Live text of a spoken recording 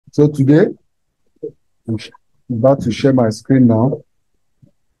So today, I'm about to share my screen now.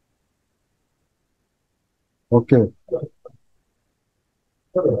 Okay.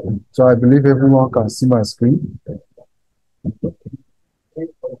 So I believe everyone can see my screen.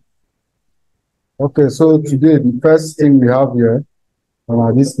 Okay, so today the first thing we have here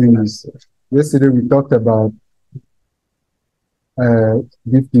on this thing is, yesterday we talked about the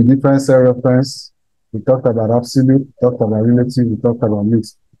different cell reference, we talked about absolute, we talked about relative, we talked about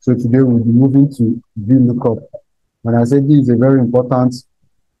mix. So today we'll be moving to VLOOKUP. And I said this is a very important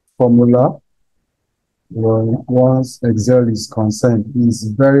formula once Excel is concerned. It's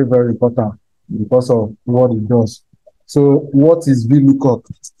very, very important because of what it does. So what is VLOOKUP?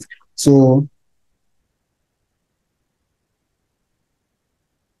 So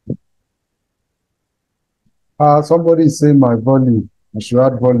somebody is saying my volume. I should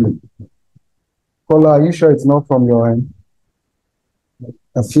add volume. Caller, are you sure it's not from your end?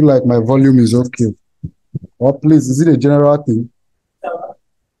 I feel like my volume is okay. Or please, is it a general thing?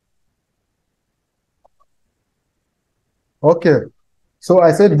 Okay. So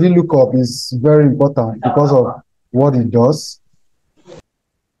I said VLOOKUP is very important because of what it does.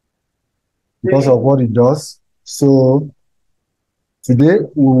 So today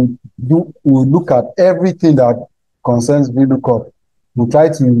we'll look at everything that concerns VLOOKUP. We'll try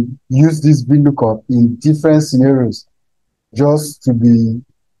to use this VLOOKUP in different scenarios just to be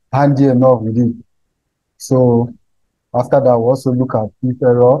handy enough with it. So after that, we'll also look at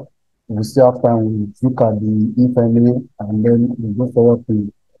IFERROR. We still have time, we look at the IFNA, and then we go forward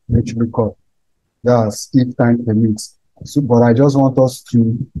to VLOOKUP. That's if time permits. So, but I just want us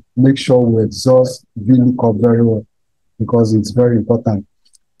to make sure we exhaust VLOOKUP very well because it's very important.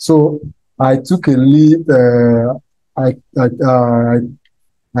 So I took a lead. I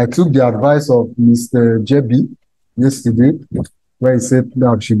took the advice of Mr. JB yesterday, where he said that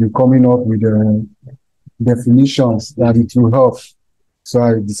I should be coming up with definitions that it will help. So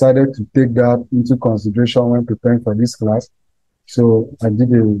I decided to take that into consideration when preparing for this class. So I did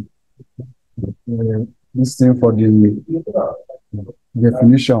this thing for the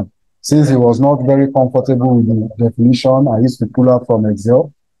definition. Since he was not very comfortable with the definition, I used to pull out from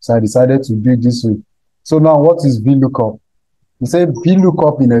Excel. So I decided to do it this way. So now what is VLOOKUP? We say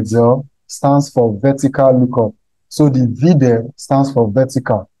VLOOKUP in Excel stands for vertical lookup. So the V there stands for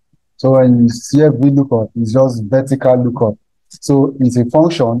vertical. So when you see a VLOOKUP, it's just vertical lookup. So it's a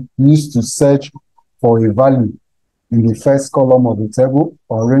function used to search for a value in the first column of the table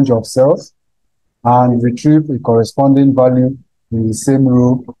or range of cells and retrieve a corresponding value in the same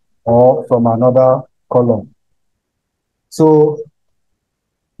row or from another column. So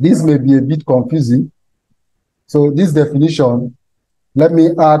this may be a bit confusing. So this definition, let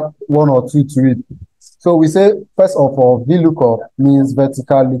me add one or two to it. So we say, first of all, VLOOKUP means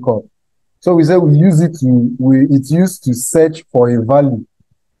vertical lookup. So we say we use it it's used to search for a value.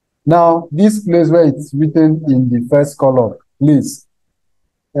 Now, this place where it's written in the first column, please,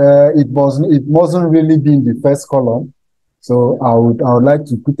 it mustn't really be in the first column. So I would like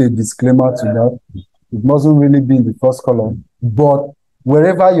to put a disclaimer to that. It mustn't really be in the first column, but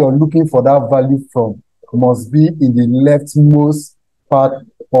wherever you're looking for that value from must be in the leftmost part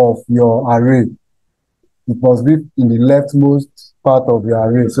of your array. It must be in the leftmost part of your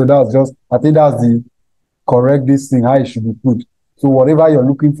array. So that's just, I think that's the correct thing, how it should be put. So whatever you're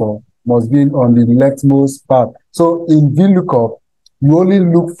looking for must be on the leftmost part. So in VLOOKUP, you only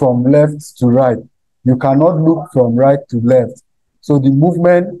look from left to right. You cannot look from right to left. So the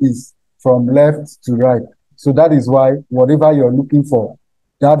movement is from left to right. So that is why whatever you're looking for,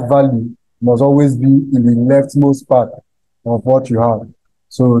 that value must always be in the leftmost part of what you have.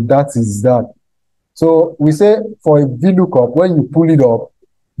 So that is that. So we say for a VLOOKUP, when you pull it up,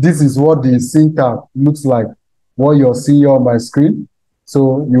 this is what the syntax looks like, what you're seeing on my screen.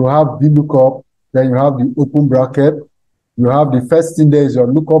 So you have VLOOKUP, then you have the open bracket. You have the first thing there is your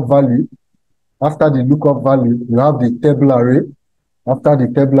lookup value. After the lookup value, you have the table array. After the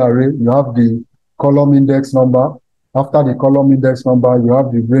table array, you have the column index number. After the column index number, you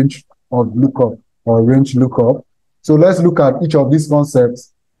have the range of lookup or range lookup. So let's look at each of these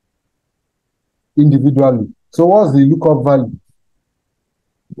concepts individually. So what's the lookup value?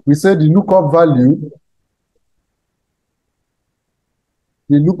 We say the lookup value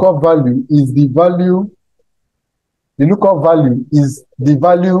is the value. The lookup value is the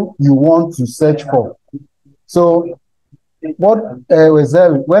value you want to search for. So what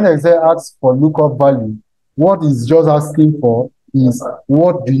when Excel asks for lookup value, what is just asking for is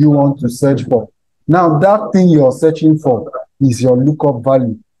what do you want to search for? Now that thing you're searching for is your lookup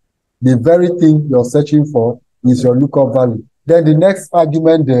value. The very thing you're searching for is your lookup value. Then the next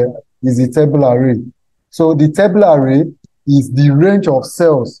argument there is the table array. So the table array is the range of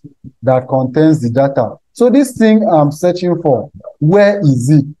cells that contains the data. So this thing I'm searching for, where is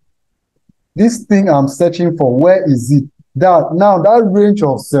it? This thing I'm searching for, where is it? That range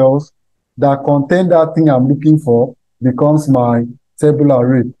of cells that contain that thing I'm looking for becomes my table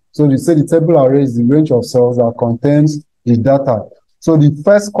array. So you say the table array is the range of cells that contains the data. So the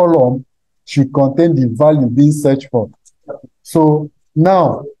first column should contain the value being searched for. So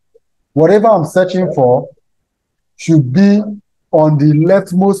now, whatever I'm searching for should be on the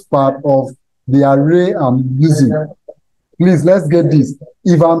leftmost part of the array I'm using. Please, let's get this.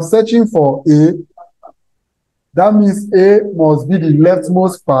 If I'm searching for A, that means A must be the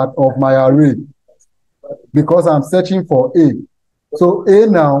leftmost part of my array because I'm searching for A. So A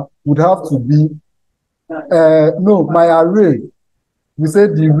now would have to be, my array. We say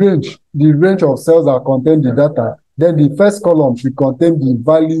the range of cells that contain the data. Then the first column should contain the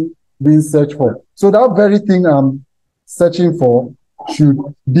value being searched for. So that very thing I'm searching for should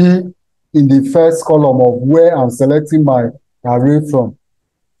be in the first column of where I'm selecting my array from.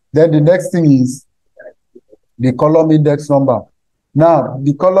 Then the next thing is the column index number. Now,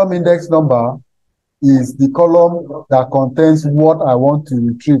 the column index number is the column that contains what I want to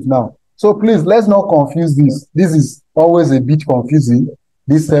retrieve now. So please, let's not confuse this. This is always a bit confusing,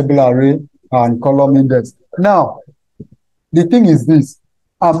 this table array and column index. Now, the thing is this,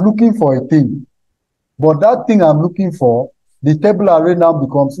 I'm looking for a thing, but that thing I'm looking for, the table array now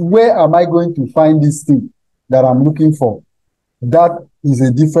becomes, where am I going to find this thing that I'm looking for? That is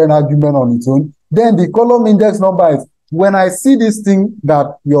a different argument on its own. Then the column index number is, when I see this thing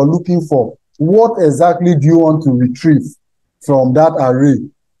that you're looking for, what exactly do you want to retrieve from that array?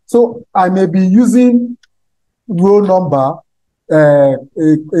 So I may be using row number, a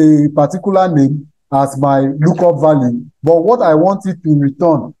particular name as my lookup value, but what I want it to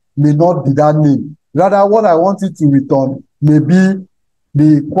return may not be that name. Rather, what I want it to return may be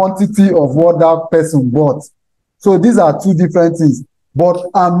the quantity of what that person bought. So these are two different things, but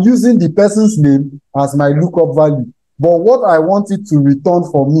I'm using the person's name as my lookup value. But what I want it to return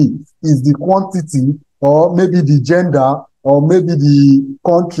for me is the quantity, or maybe the gender, or maybe the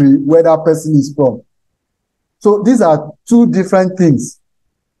country where that person is from. So these are two different things.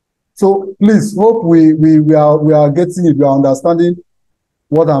 So please, hope we are getting it, we are understanding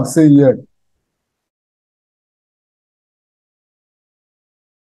what I'm saying here.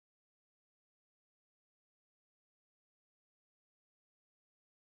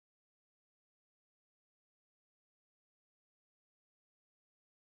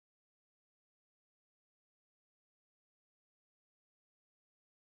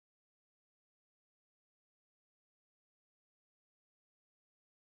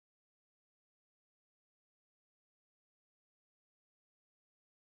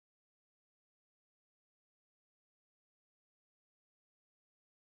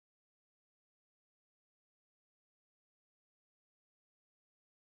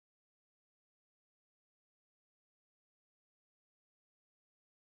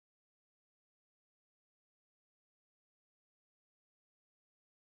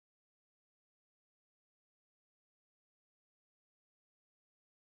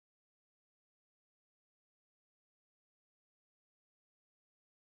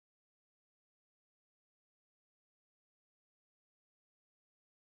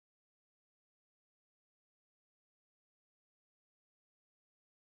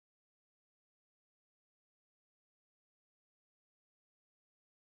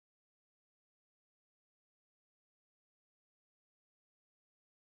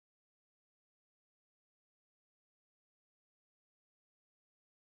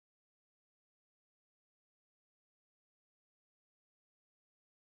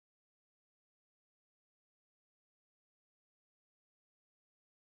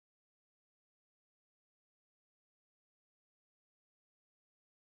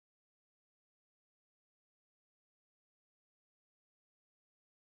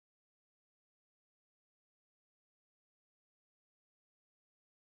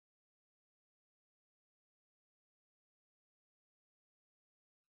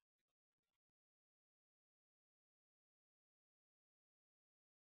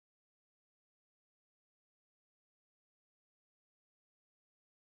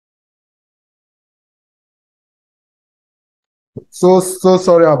 So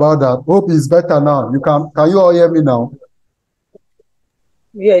sorry about that. Hope it's better now. Can you all hear me now?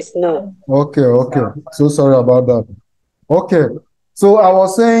 Yes, now. Okay. So sorry about that. Okay. So I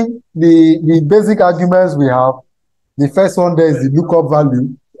was saying the basic arguments we have. The first one there is the lookup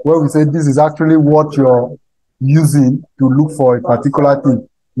value, where we say this is actually what your using to look for a particular thing.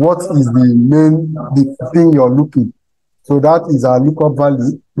 What is the thing you're looking? So that is our lookup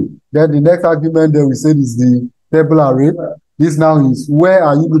value. Then the next argument that we said is the table array. This now is where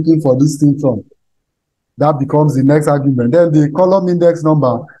are you looking for this thing from? That becomes the next argument. Then the column index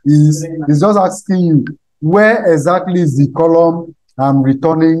number is just asking you where exactly is the column I'm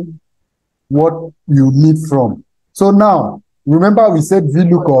returning what you need from. So now, remember we said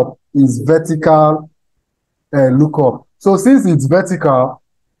VLOOKUP is vertical lookup. So since it's vertical,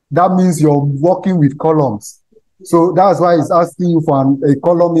 that means you're working with columns. So that's why it's asking you for a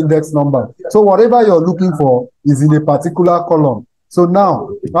column index number. So whatever you're looking for is in a particular column. So now,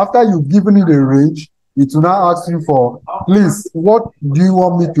 after you've given it a range, it will now ask you for, please, what do you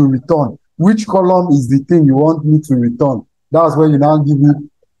want me to return? Which column is the thing you want me to return? That's where you now give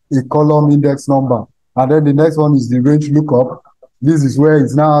it a column index number. And then the next one is the range lookup. This is where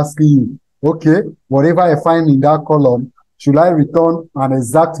it's now asking you, okay, whatever I find in that column, should I return an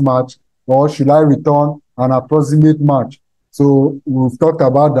exact match or should I return an approximate match? So we've talked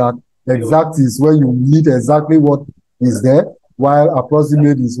about that. Exact is where you need exactly what is there, while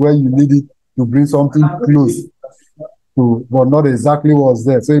approximate is where you need it to bring something close to, but not exactly what's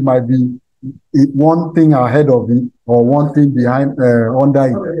there. So it might be one thing ahead of it or one thing behind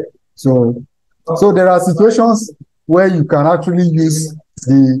under it. So there are situations where you can actually use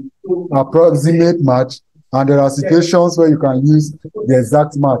the approximate match, and there are situations where you can use the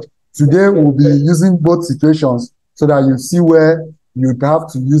exact match. Today we'll be using both situations so that you see where you'd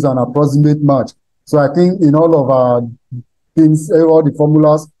have to use an approximate match. So I think in all of our things, all the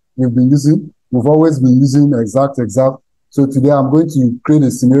formulas we've been using, we've always been using exact. So today I'm going to create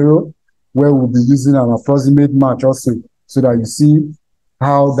a scenario where we'll be using an approximate match also, so that you see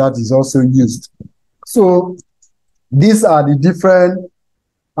how that is also used. So these are the different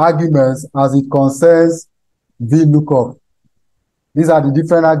arguments as it concerns VLOOKUP. These are the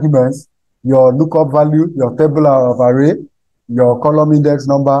different arguments: your lookup value, your table of array, your column index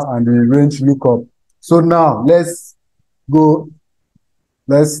number, and the range lookup. So now let's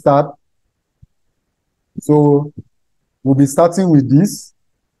start. So we'll be starting with this.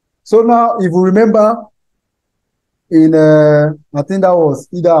 So now, if you remember, in I think that was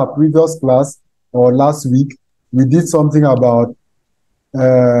either a previous class or last week, we did something about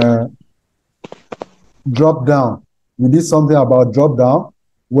drop down. We did something about drop down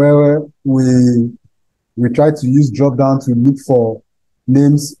where we try to use drop down to look for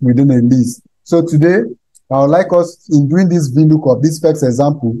names within a list. So today, I would like us, in doing this VLOOKUP, this first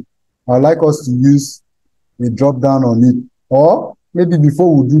example, I would like us to use a drop down on it. Or maybe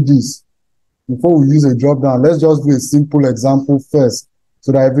before we do this, before we use a drop down, let's just do a simple example first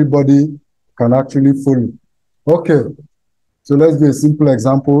so that everybody can actually follow. Okay, so let's do a simple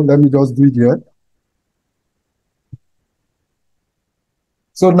example. Let me just do it here.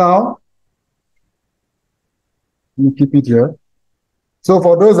 So now, let me keep it here. So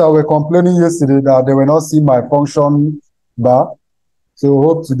for those that were complaining yesterday that they were not seeing my function bar, so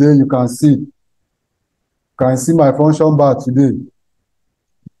hope today you can see. Can see my function bar today.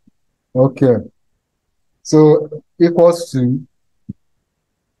 Okay. So equals to,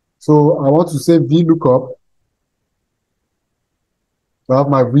 so I want to say VLOOKUP. So I have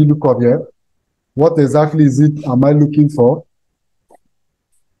my VLOOKUP here. What exactly is it am I looking for?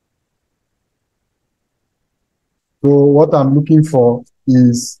 So what I'm looking for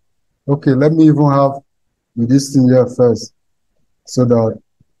is, okay, let me even have this thing here first, so that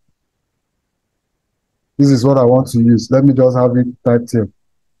this is what I want to use. Let me just have it typed here.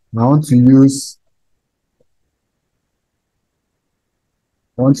 I want to use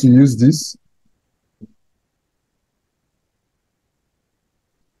this.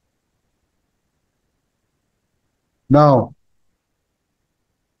 Now,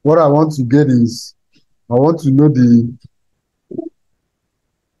 what I want to get is, I want to know the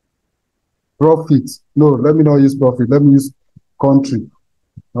profit. No, let me not use profit. Let me use country.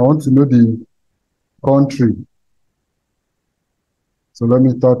 I want to know the country. So let me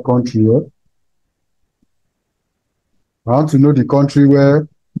start country here. I want to know the country where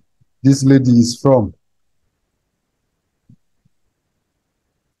this lady is from.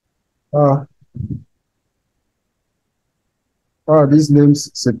 These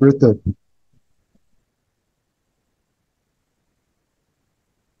names separated.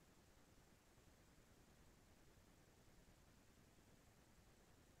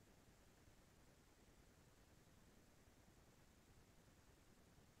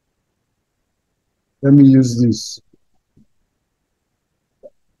 Let me use this.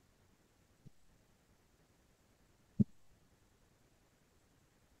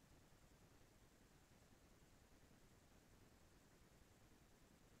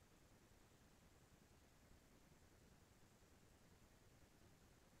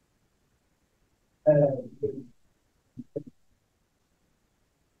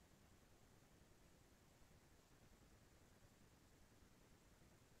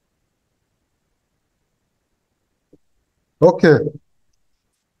 Okay.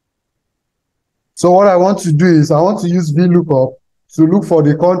 So what I want to do is I want to use VLOOKUP to look for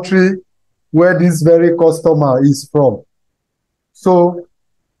the country where this very customer is from. So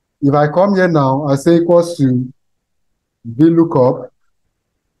if I come here now, I say equals to VLOOKUP.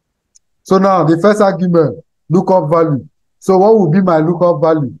 So now the first argument, lookup value. So what will be my lookup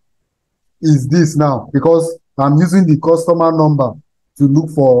value? Is this now, because I'm using the customer number to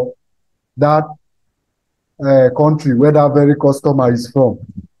look for that country where that very customer is from.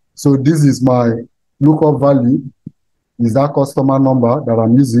 So this is my lookup value, is that customer number that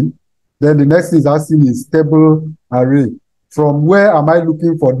I'm using. Then the next thing is asking is table array. From where am I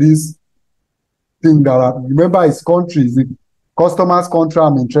looking for this thing that remember is country, is the customer's country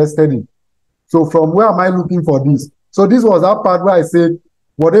I'm interested in. So from where am I looking for this? So this was that part where I said,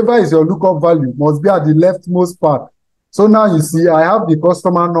 whatever is your lookup value must be at the leftmost part. So now you see, I have the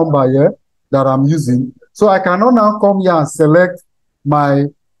customer number here that I'm using. So I cannot now come here and select my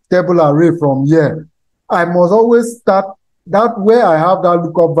table array from here. I must always start that where I have that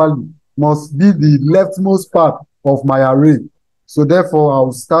lookup value must be the leftmost part of my array. So therefore,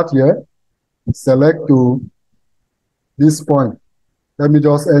 I'll start here, select to this point. Let me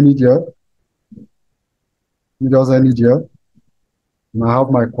just end it here. And I have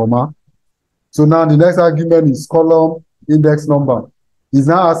my comma. So now the next argument is column index number. It's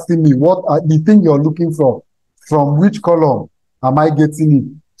now asking me what are the thing you're looking for. From which column am I getting it?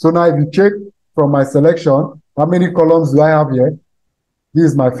 So now if you check from my selection, how many columns do I have here? This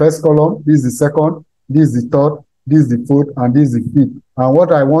is my first column, this is the second, this is the third, this is the fourth, and this is the fifth. And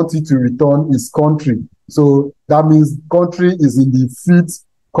what I want it to return is country. So that means country is in the fifth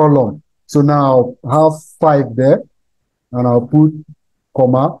column. So now I'll have 5 there, and I'll put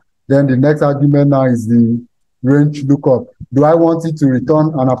comma. Then the next argument now is the range lookup. Do I want it to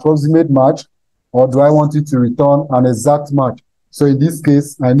return an approximate match, or do I want it to return an exact match? So in this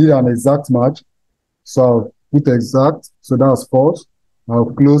case, I need an exact match. So I'll put exact. So that's false. I'll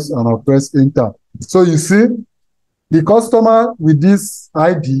close and I'll press enter. So you see, the customer with this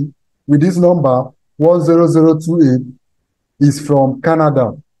ID, with this number, 10028, is from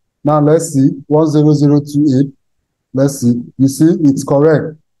Canada. Now let's see, 10028. Let's see. You see, it's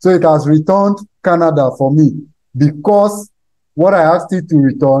correct. So it has returned Canada for me because what I asked it to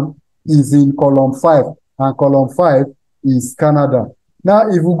return is in column 5, and column 5 is Canada. Now,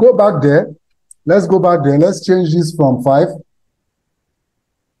 if we go back there, let's go back there. Let's change this from 5.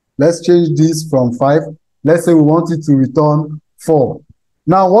 Let's change this from 5. Let's say we want it to return 4.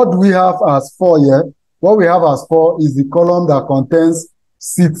 Now, what do we have as 4 here? What we have as 4 is the column that contains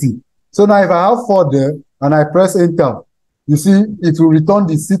city. So now if I have 4 there and I press enter, you see it will return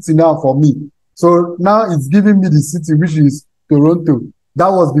the city now for me. So now it's giving me the city, which is Toronto. That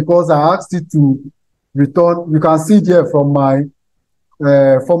was because I asked it to return. You can see it here from my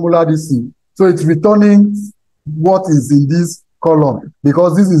formula DC. So it's returning what is in this column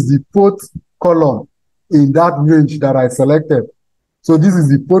because this is the 4th column in that range that I selected. So this is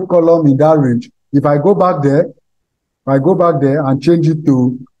the 4th column in that range. If I go back there, and change it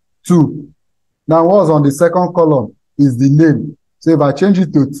to 2. Now what's on the second column is the name. So if I change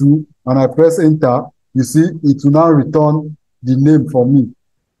it to 2 and I press enter, you see it will now return the name for me.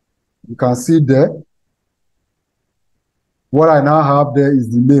 You can see there. What I now have there is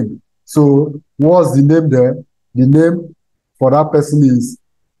the name. So what's the name there? The name for that person is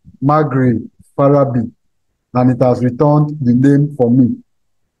Margaret Farabi, and it has returned the name for me.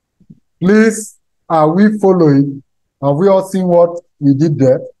 Please, are we following? Have we all seen what we did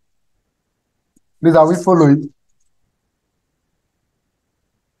there? Please, are we following?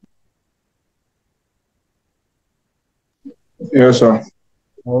 Yes, sir.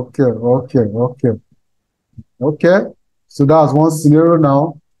 Okay. So that's one scenario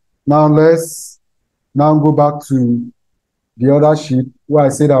now. Now let's go back to the other sheet where I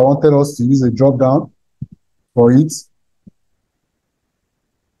said I wanted us to use a drop down for it.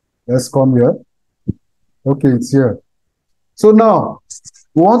 Let's come here. Okay, it's here. So now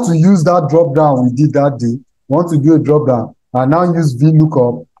we want to use that drop down we did that day. We want to do a drop down and now use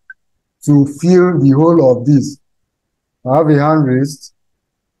VLOOKUP to fill the whole of this. I have a hand raised.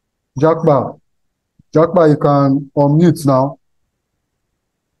 Jakba, you can unmute now.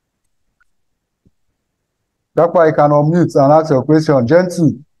 Jakba, you can unmute and ask your question.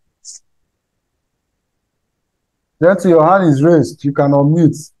 Gentle, your hand is raised. You can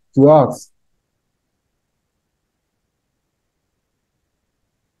unmute to ask.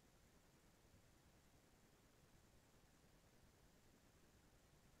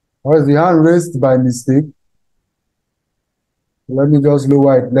 Or is the hand raised by mistake? Let me just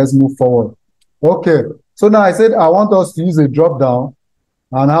lower it. Let's move forward. Okay. So now I said I want us to use a drop down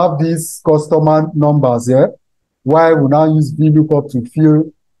and have these customer numbers here. While we now use VLOOKUP to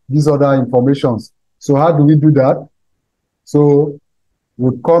fill these other informations. So how do we do that? So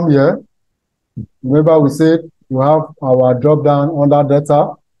we come here. Remember we said we have our drop down under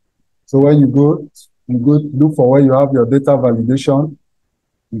data. So when you go look for where you have your data validation.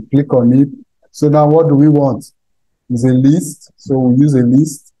 You click on it. So now what do we want? Is a list. So we use a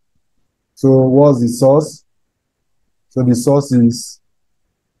list. So what's the source? So the source is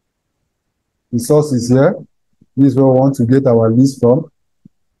here. This is where we want to get our list from.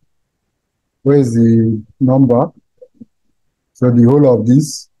 Where is the number? So the whole of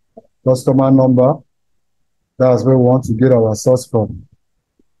this customer number, that's where we want to get our source from.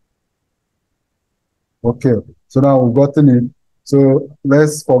 Okay, so now we've gotten it. So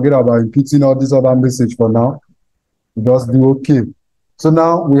let's forget about inputting all this other message for now. Just do okay. So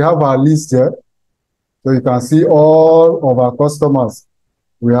now we have our list here. So you can see all of our customers.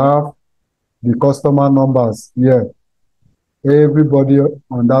 We have the customer numbers here. Everybody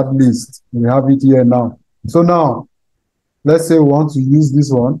on that list, we have it here now. So now, let's say we want to use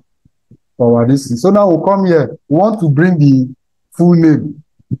this one for our list. So now we'll come here. We want to bring the full name.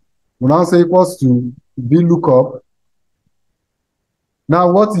 We now say equals to VLOOKUP.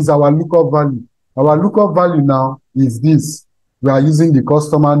 Now, what is our lookup value? Our lookup value now is this. We are using the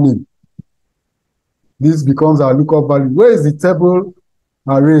customer name. This becomes our lookup value. Where is the table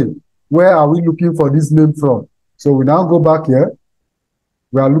array? Where are we looking for this name from? So we now go back here.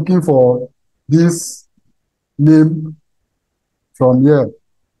 We are looking for this name from here.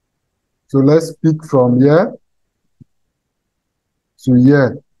 So let's pick from here to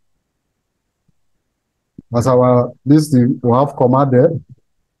here. As our listing, we have comma there.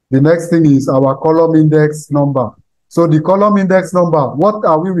 The next thing is our column index number. So the column index number, what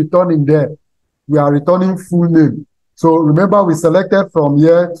are we returning there? We are returning full name. So remember, we selected from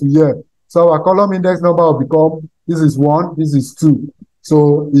here to here. So our column index number will become, this is 1, this is 2.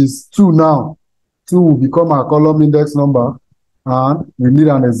 So it's 2 now. 2 will become our column index number, and we need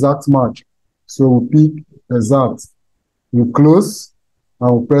an exact match. So we pick exact. We close,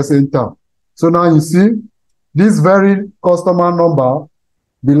 and we press enter. So now you see, this very customer number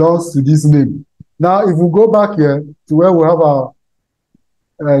belongs to this name. Now, if we go back here to where we have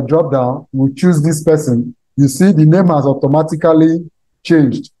our drop down, we choose this person. You see the name has automatically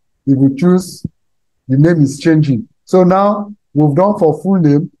changed. If we choose, the name is changing. So now we've done for full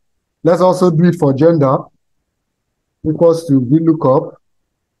name. Let's also do it for gender. Equals to VLOOKUP.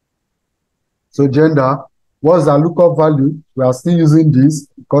 So gender, what's our lookup value? We are still using this.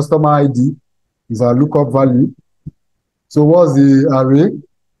 Customer ID is our lookup value. So what's the array?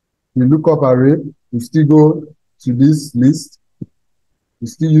 The lookup array. We still go to this list. We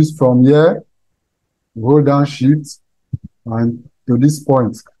still use from here. We hold down shift and to this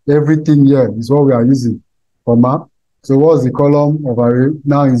point. Everything here is what we are using. Comma. So what's the column of array?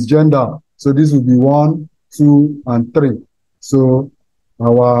 Now it's gender. So this will be 1, 2, and 3. So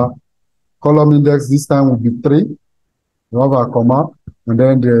our column index this time will be 3. We have our comma, and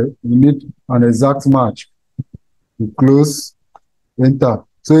then we need an exact match. We close, enter.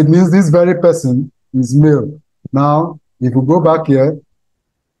 So it means this very person is male. Now, if we go back here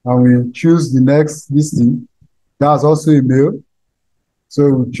and we choose the next listing, that's also a male. So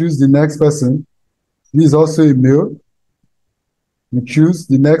we choose the next person. This is also a male. We choose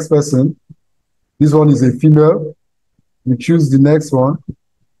the next person. This one is a female. We choose the next one.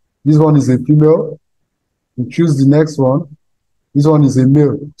 This one is a female. We choose the next one. This one is a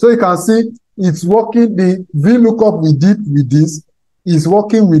male. So you can see it's working. The VLOOKUP we did with this is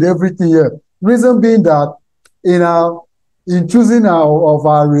working with everything here. Reason being that in choosing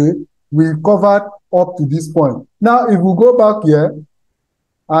our array, we covered up to this point. Now, if we go back here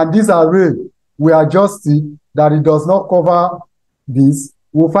and this array, we adjust it that it does not cover this,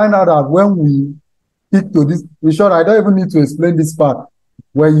 we'll find out that when we pick to this, in short, I don't even need to explain this part.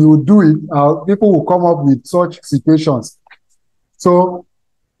 When you do it, people will come up with such situations. So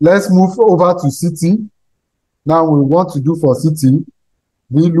let's move over to city. Now we want to do for city,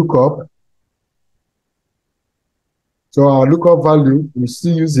 VLOOKUP. So our lookup value we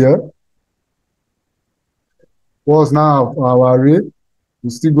still use here. Was now our array. We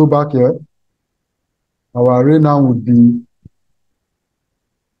still go back here. Our array now would be,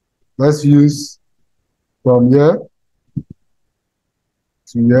 let's use from here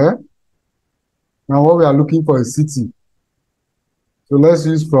to here. Now what we are looking for is city. So let's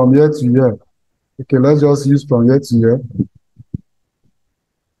use from here to here. Okay, let's just use from here to here.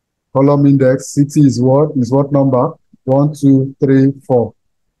 Column index, city is what? Is what number? 1, 2, 3, 4.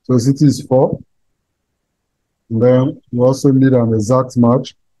 So city is 4. And then we also need an exact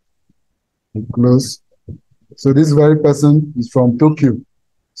match. Close. So this very person is from Tokyo.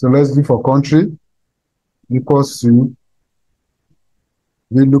 So let's do for country equals to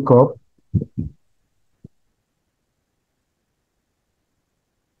VLOOKUP.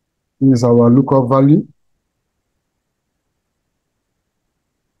 This is our lookup value.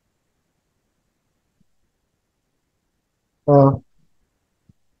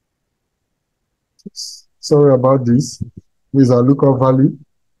 Sorry about this. This is our lookup value.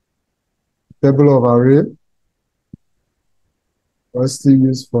 Table of array. Let's still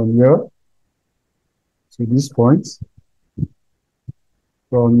use from here to this point.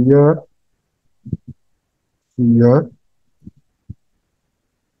 From here to here.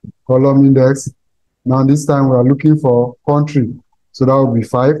 Column index. Now this time we are looking for country. So that will be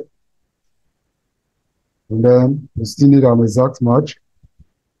 5. And then we still need an exact match.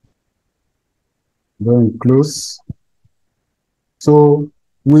 Then we close. So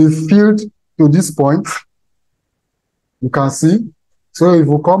we filled to this point. You can see. So if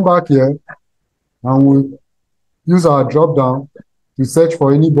we come back here and we use our drop down to search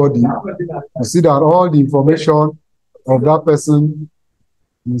for anybody, you see that all the information of that person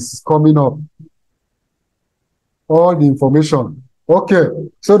is coming up. All the information. Okay,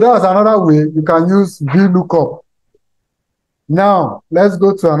 so that's another way you can use VLOOKUP. Now, let's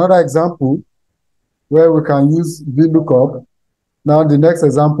go to another example where we can use VLOOKUP. Now, the next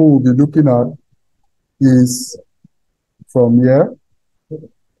example we'll be looking at is from here.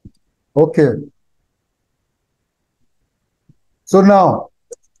 Okay. So now,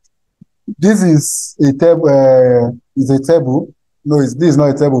 this is a table. No, this is not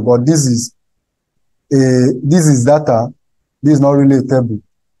a table, but this is data. This is not really a table.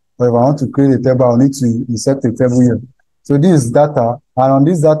 But if I want to create a table, I'll need to insert a table here. So this is data, and on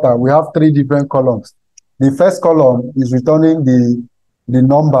this data, we have 3 different columns. The first column is returning the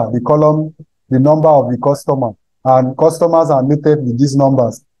number, the number of the customer, and customers are noted with these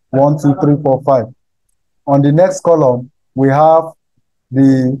numbers, 1, 2, 3, 4, 5. On the next column, we have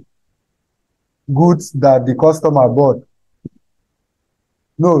the goods that the customer bought.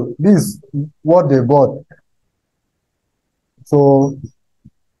 No, this is what they bought. So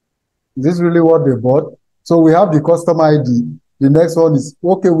this is really what they bought. So we have the customer ID. The next one is,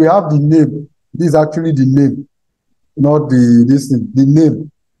 okay, we have the name. This is actually the name, not the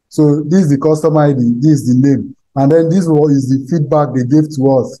name. So this is the customer ID, this is the name. And then this one is the feedback they gave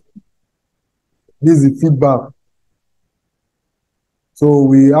to us. This is the feedback. So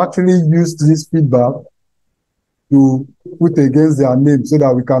we actually used this feedback to put against their name so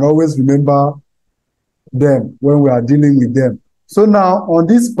that we can always remember them when we are dealing with them. So now on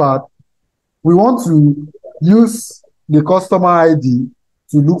this part, we want to use the customer ID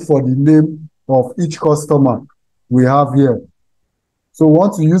to look for the name of each customer we have here. So we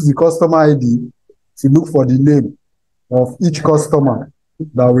want to use the customer ID to look for the name of each customer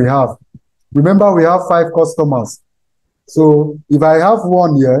that we have. Remember, we have 5 customers. So if I have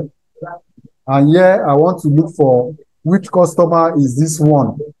one here, and here I want to look for which customer is this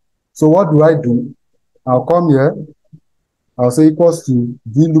one. So what do? I'll come here. I'll say equals to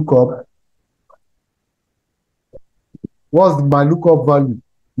VLOOKUP. What's my lookup value?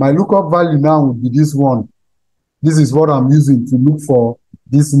 My lookup value now would be this one. This is what I'm using to look for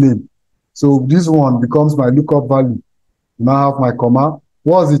this name. So this one becomes my lookup value. Now I have my comma.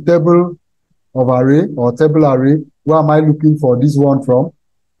 What's the table of array or table array? Where am I looking for this one from?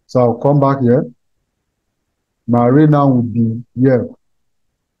 So I'll come back here. My array now would be here.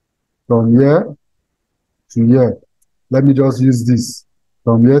 From here to here. Let me just use this.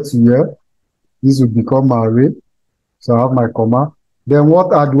 From here to here. This will become my array. So I have my comma. Then what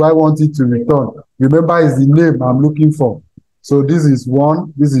do I want it to return? Remember, it's the name I'm looking for. So this is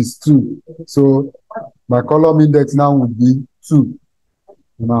 1, this is 2. So my column index now would be 2.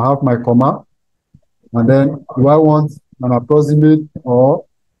 And I have my comma. And then do I want an approximate or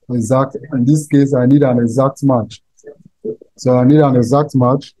exact? In this case, I need an exact match. So I need an exact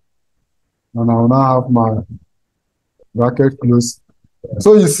match. And I will now have my bracket close.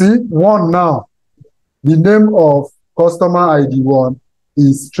 So you see, 1 now, the name of customer ID 1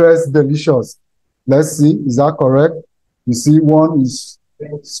 is Stress Delicious. Let's see, is that correct? You see, 1 is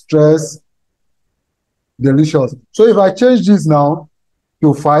Stress Delicious. So if I change this now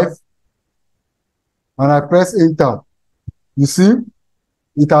to 5 and I press enter, you see,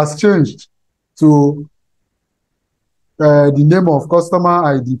 it has changed to the name of customer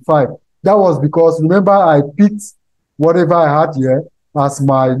ID 5. That was because, remember, I picked whatever I had here as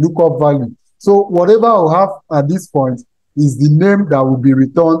my lookup value. So whatever I have at this point is the name that will be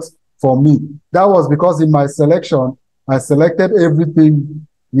returned for me. That was because in my selection, I selected everything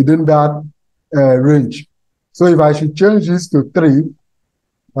within that range. So if I should change this to 3,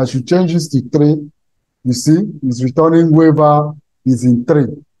 I should change this to 3. You see, it's returning whoever is in 3.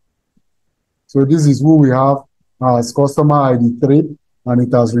 So this is who we have as customer ID 3, and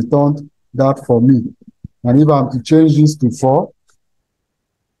it has returned that for me. And if I'm to change this to 4,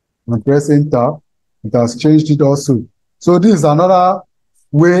 and press enter, it has changed it also. So this is another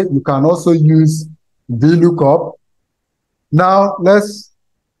way you can also use VLOOKUP. Now let's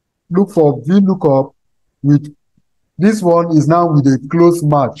look for VLOOKUP with, this one is now with a close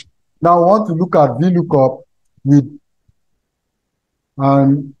match. Now I want to look at VLOOKUP with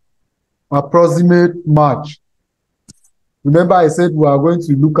an approximate match. Remember I said we are going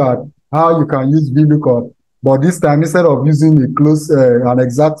to look at how you can use VLOOKUP, but this time instead of using a close, an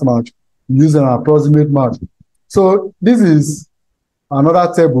exact match, use an approximate match. So this is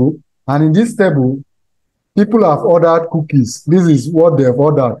another table, and in this table, people have ordered cookies. This is what they've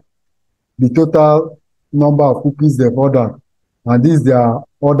ordered, the total number of cookies they've ordered, and this is their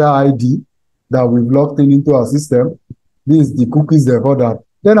order ID that we've logged into our system. This is the cookies they've ordered.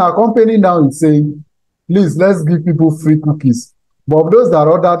 Then our company now is saying, please, let's give people free cookies. But those that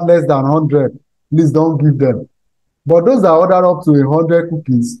ordered less than 100, please don't give them. But those that ordered up to 100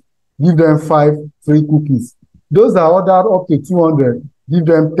 cookies, give them 5 free cookies. Those that ordered up to 200, give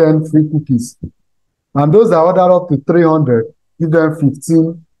them 10 free cookies. And those that ordered up to 300, give them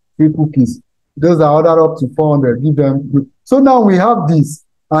 15 free cookies. Those that ordered up to 400, give them. So now we have this,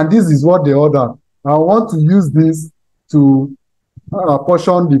 and this is what they ordered. I want to use this to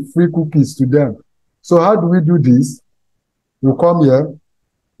apportion the free cookies to them. So how do we do this? We'll come here,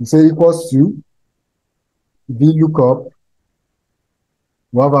 we say equals to VLOOKUP.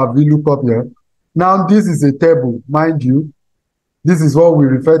 We have our VLOOKUP here. Now this is a table, mind you. This is what we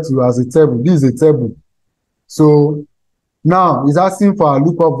refer to as a table. This is a table. So now it's asking for our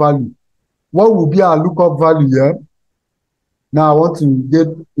lookup value. What will be our lookup value here? Now I want to get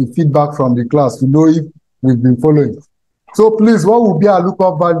a feedback from the class to know if we've been following. So please, what will be our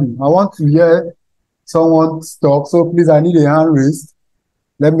lookup value? I want to hear someone talk. So please, I need a hand raised.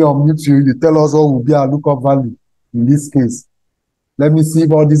 Let me unmute you. You tell us what will be our lookup value in this case. Let me see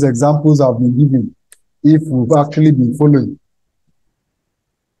if all these examples have been given, if we've actually been following.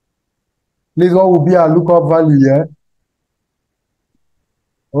 Please, what will be our lookup value here?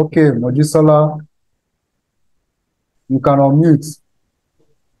 Okay, Mojisola, you can unmute.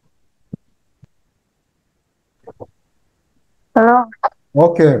 Hello.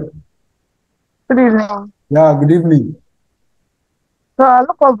 Okay. Good evening. Yeah, good evening. So our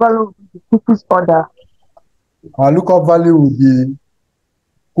lookup value will be cookies order. Our lookup value will be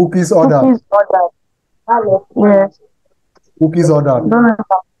cookies order. Cookies order. Yes. Cookies order.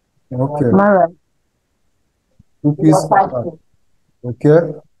 Okay. All right. Cookies order.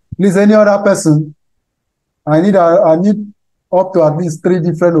 Okay. Please, any other person? I need up to at least 3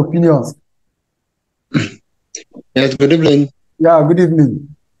 different opinions. Yes, good evening. Yeah, good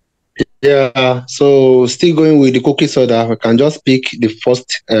evening. Yeah, so still going with the cookies order, we can just pick the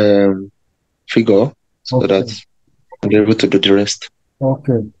first figure so that we're able to do the rest.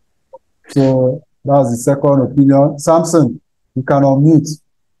 Okay. So that's the second opinion. Samson, you can unmute.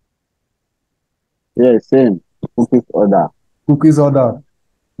 Yeah, same. Cookies order. Cookies order.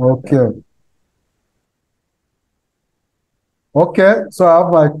 Okay. Okay, so I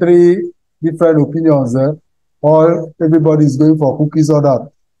have my 3 different opinions there. Everybody is going for cookies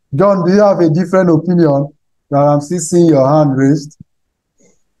order. John, do you have a different opinion? That I'm still seeing your hand raised.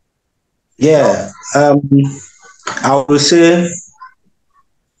 Yeah, I would say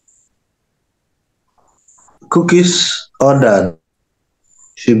cookies ordered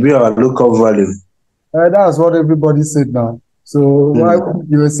should be our lookup value. That's what everybody said now. So why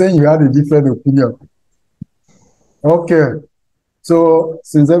you were saying you had a different opinion? Okay. So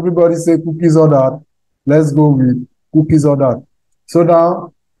since everybody said cookies ordered, let's go with cookies ordered. So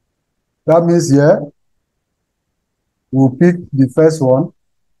now that means here we'll pick the first one,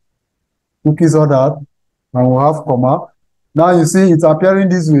 cookies ordered, and we'll have comma. Now you see it's appearing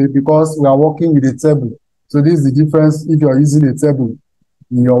this way because we are working with a table. So this is the difference if you're using a table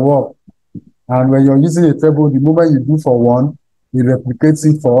in your work. And when you're using a table, the moment you do for one, it replicates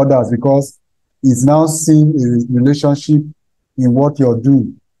it for others because it's now seeing a relationship in what you're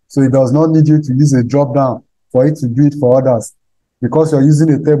doing. So it does not need you to use a drop down for it to do it for others. Because you're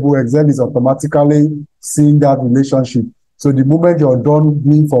using a table, Excel is automatically seeing that relationship. So the moment you're done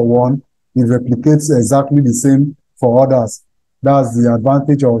doing for one, it replicates exactly the same for others. That's the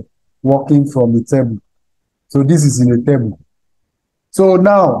advantage of working from a table. So this is in a table. So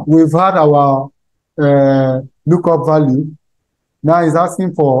now we've had our lookup value. Now it's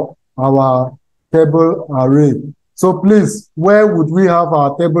asking for our table array. So please, where would we have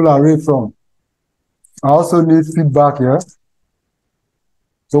our table array from? I also need feedback here.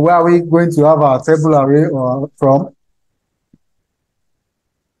 So where are we going to have our table array from?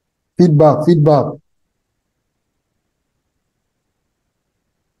 Feedback.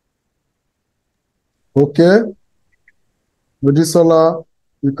 Okay. Mojisola,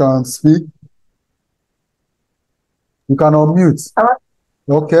 you can speak. You can unmute. Hello?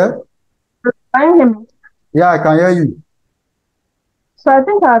 Okay. Can you hear me? Yeah, I can hear you. So I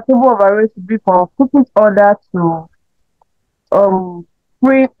think our table of arrays should be from cookies order to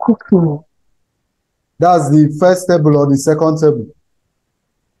free cooking. That's the first table or the second table?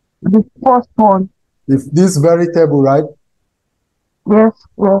 The first one. If this very table, right? Yes.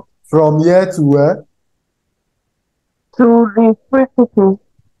 From here to where? To the free cooking.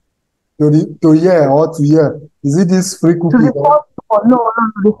 To here or to here? Is it this free cookie? To the first one. No,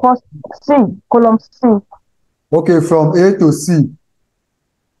 the first C, column C. Okay, from A to C.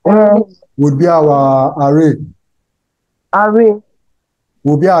 Yes. Would be our array. Array.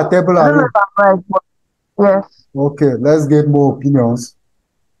 Would be our table I don't know array. if I'm right, but yes. Okay, let's get more opinions.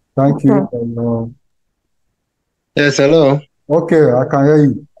 Thank you. Yes, hello. Okay, I can hear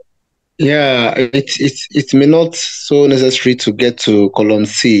you. Yeah, it may not so necessary to get to column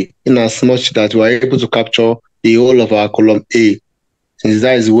C in as much that we are able to capture the whole of our column A, since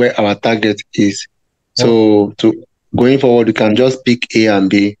that is where our target is. So to going forward, we can just pick A and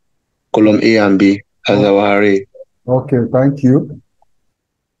B, column A and B as our array. Okay, thank you.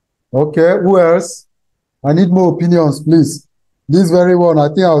 Okay, who else? I need more opinions, please. This very one, I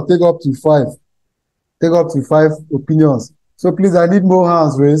think I'll take up to 5. Take up to 5 opinions. So please, I need more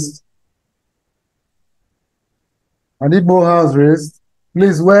hands raised.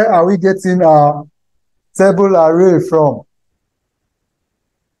 Please, where are we getting our table array from?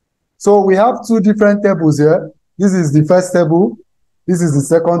 So we have 2 different tables here. This is the first table. This is the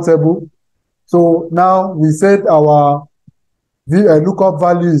second table. So now we said our lookup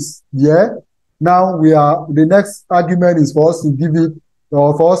value is here. Now the next argument is for us to give it,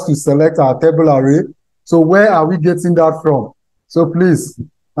 or for us to select our table array. So where are we getting that from? So please,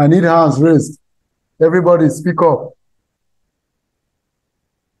 I need hands raised. Everybody speak up.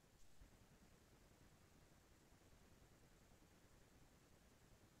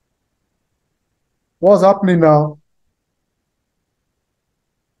 What's happening now?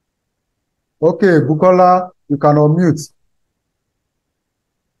 Okay, Bukola, you can unmute.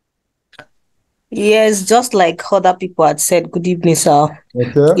 Yes, just like other people had said, good evening, sir.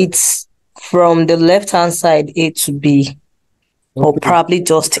 Okay. It's from the left-hand side, A to B, or probably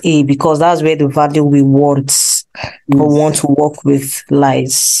just A, because that's where the value we want or want to work with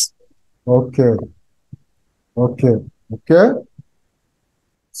lies. Okay.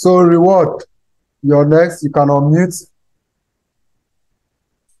 So Reward, you're next. You can unmute.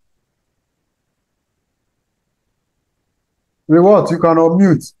 Reward, you can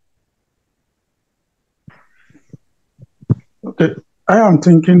unmute. Okay, I am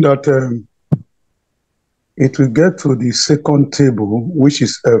thinking that it will get to the second table, which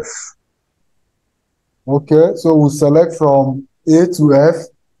is F. Okay, so we'll select from A to F.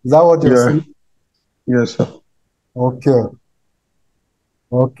 Is that what you're saying? Yes, sir. Okay,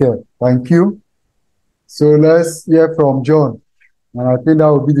 thank you. So let's hear from John. And I think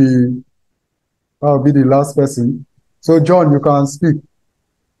that will be the last person. So John, you can speak.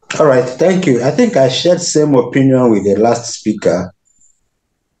 All right, thank you. I think I shared same opinion with the last speaker.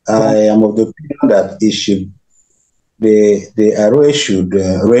 I am of the opinion that it should the array should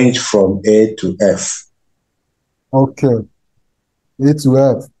range from A to F. Okay. A to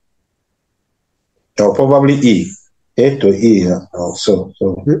F. Or probably E. A to E also.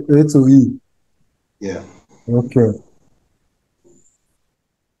 So A to E. Yeah. Okay.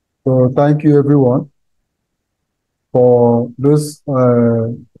 So thank you everyone for those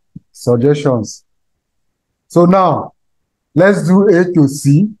suggestions. So now let's do A to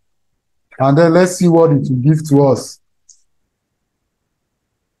C, and then let's see what it will give to us.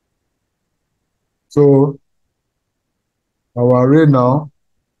 So our array now,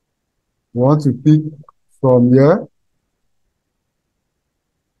 we want to pick from here.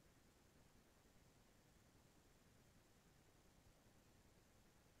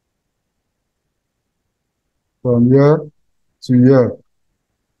 From here to here.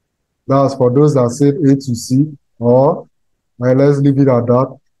 That's for those that said A to C, or let's leave it at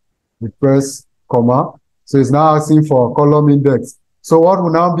that. We press comma. So it's now asking for column index. So what will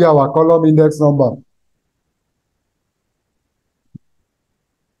now be our column index number?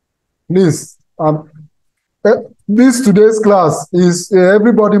 Please, this today's class is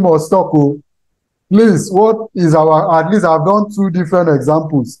everybody must talk. Oh. Please, what is our, at least I've done 2 different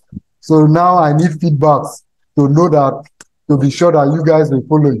examples. So now I need feedbacks to know that, to be sure that you guys will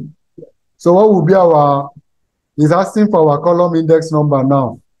follow it. So what will be our, is asking for our column index number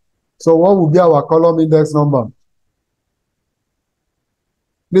now. So what will be our column index number?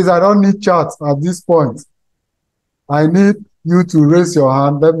 Please, I don't need charts at this point. I need you to raise your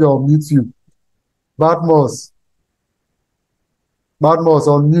hand. Let me unmute you. Badmos,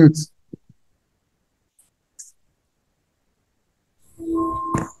 unmute.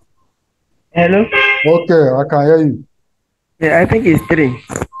 Hello? Okay, I can hear you. Yeah, I think it's 3.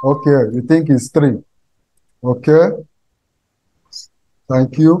 Okay, you think it's 3. Okay.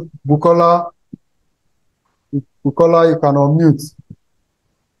 Thank you. Bukola, you can unmute.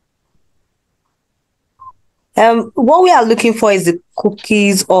 What we are looking for is the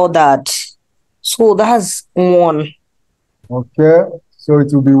cookies ordered. So that's 1. Okay, so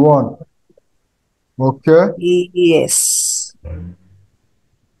it will be 1. Okay. Yes.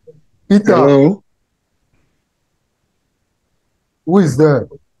 Peter. Hello. Who is there?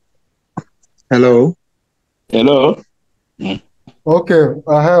 Hello. Hello. Okay,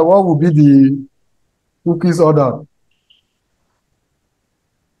 what will be the cookies ordered?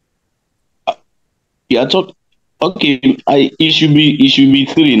 Yeah, okay. It should be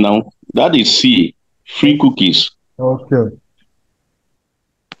 3 now. That is C. Free cookies. Okay.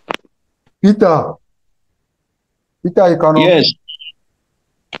 Peter, you can. Yes.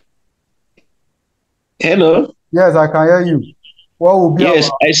 Hello. Yes, I can hear you. What will be? Yes,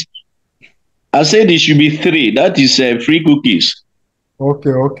 I said it should be 3. That is free cookies.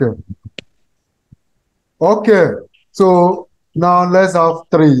 Okay. So now let's have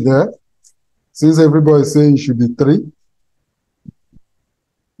 3 there. Since everybody is saying it should be 3.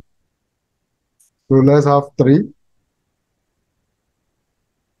 So let's have 3.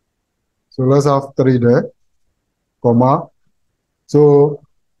 So let's have 3 there, comma. So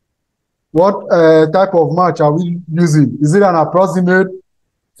what type of match are we using? Is it an approximate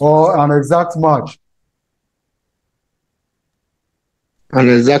or an exact match? An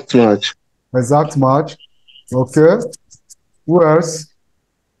exact match. Exact match. Okay. Who else?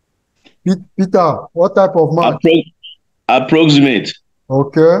 Peter, what type of match? Approximate.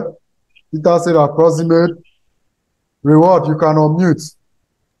 Okay. Peter said approximate. Reward, you can unmute.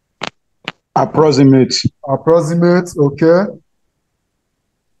 Approximate. Approximate, okay.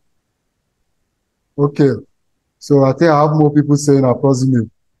 Okay. So I think I have more people saying approximate.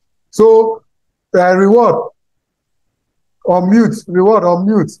 So, reward, unmute. Reward,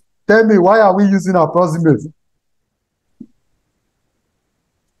 unmute. Tell me, why are we using approximate?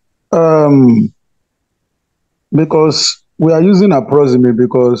 Because we are using approximate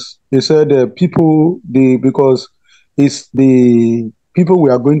because he said because it's the people we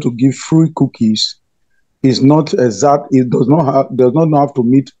are going to give free cookies is not exact. It does not have to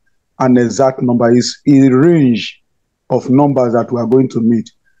meet an exact number. It's a range of numbers that we are going to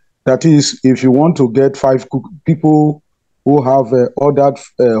meet. That is, if you want to get 5 people who have ordered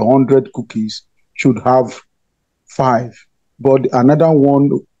 100 cookies should have 5. But another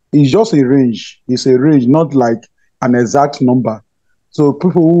one is just a range. It's a range, not like an exact number. So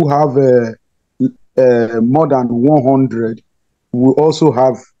people who have more than 100 will also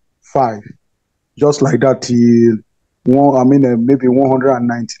have 5. Just like that till maybe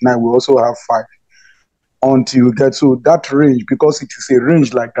 199 will also have 5 until you get to that range. Because it is a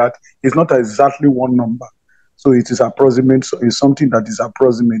range like that, it's not exactly one number. So it is approximate. So it's something that is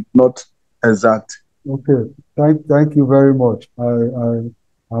approximate, not exact. Okay, thank you very much.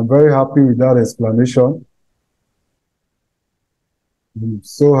 I'm very happy with that explanation. I'm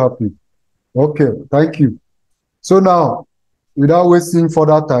so happy. Okay, thank you. So now, without wasting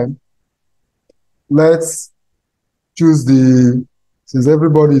further time, let's choose since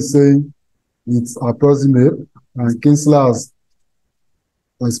everybody is saying it's approximate, and Kinsler has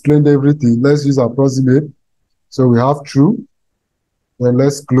explained everything, let's use approximate. So we have true, then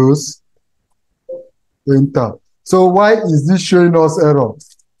let's close, enter. So why is this showing us error?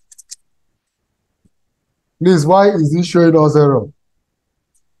 Please, why is this showing us error?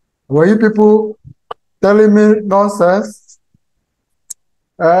 Were you people telling me nonsense?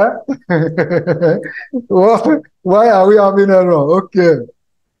 Why are we having error? Okay.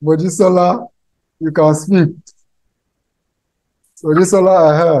 Mojisola, you can speak.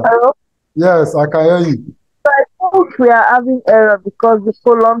 Mojisola, I heard. Hello? Yes, I can hear you. So I think we are having error because the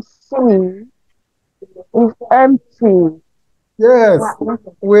column C It's empty. Yes,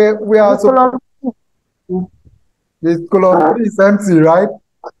 we are The so column, the column 3 is empty, right?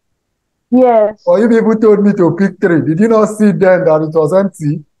 yes. Or you people told me to pick 3. Did you not see then that it was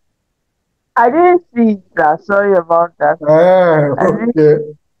empty? I didn't see that. Sorry about that. I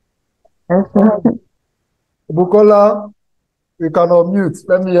didn't. Okay. Bukola, you can unmute.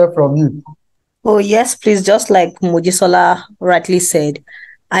 Let me hear from you. Oh, yes, please. Just like Mojisola rightly said,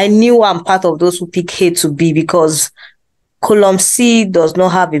 I knew I'm part of those who pick A to B because column C does not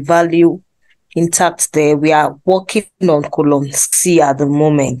have a value intact there. We are working on column C at the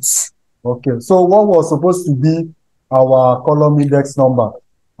moment. Okay. So what was supposed to be our column index number?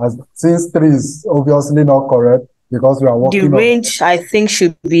 Since 3 is obviously not correct because we are The working on. range, I think,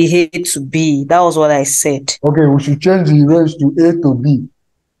 should be A to B. That was what I said. Okay, we should change the range to A to B.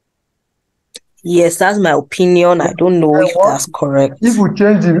 Yes, that's my opinion. I don't know if that's correct. If we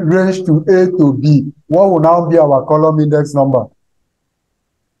change the range to A to B, what will now be our column index number?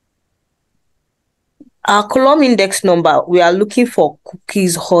 Our column index number, we are looking for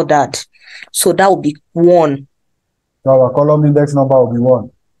cookies ordered. So that will be 1. So our column index number will be 1.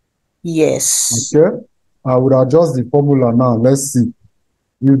 Yes. Okay. I would adjust the formula now. Let's see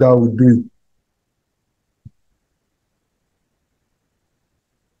if that will do it.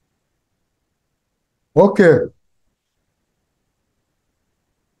 Okay.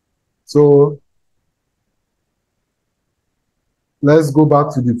 So let's go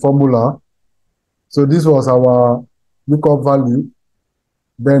back to the formula. So this was our lookup value.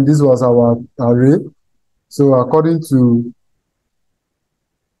 Then this was our array. So according to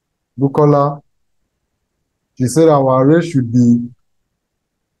Bukola, she said our array should be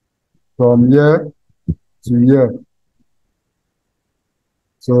from here to here.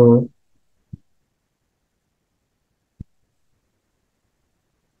 So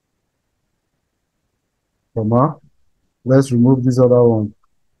comma, let's remove this other one.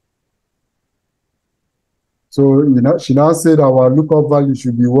 So she now said our lookup value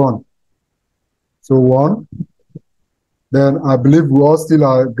should be 1. So 1. Then I believe we all still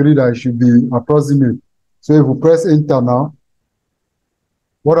agree that it should be approximate. So if we press enter now,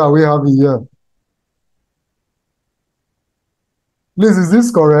 what are we having here? Please, is this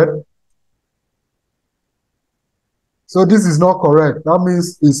correct? So this is not correct. That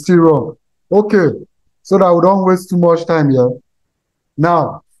means it's still wrong. Okay, so that we don't waste too much time here.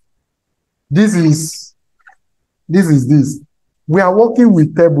 Now, this is this. We are working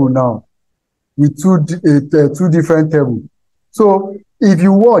with table now, with two different tables. So if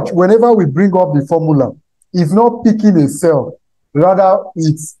you watch, whenever we bring up the formula, it's not picking a cell, rather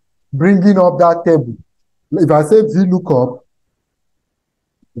it's bringing up that table. If I say VLOOKUP,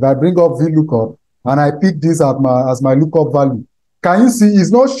 if I bring up VLOOKUP and I pick this as my lookup value, can you see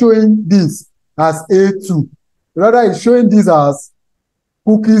it's not showing this as A2, rather it's showing this as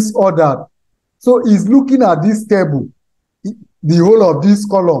cookies ordered. So it's looking at this table. The whole of this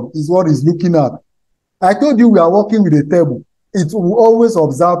column is what it's looking at. I told you we are working with a table. It will always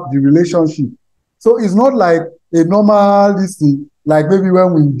observe the relationship. So it's not like a normal listing, like maybe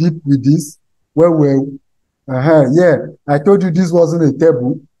when we did with this, where we're, yeah, I told you this wasn't a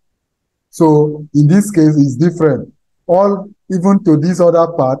table. So in this case, it's different. Even to this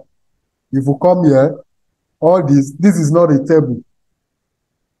other part, if we come here, all this is not a table.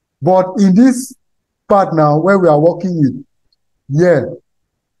 But in this part now, where we are working with, yeah,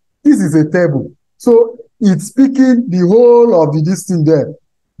 this is a table. So it's picking the whole of this thing there.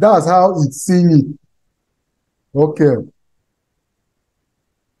 That's how it's seeing it. Okay.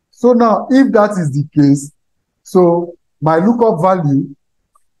 So now, if that is the case, so my lookup value,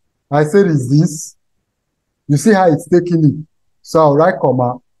 I said is this. You see how it's taking it. So I'll write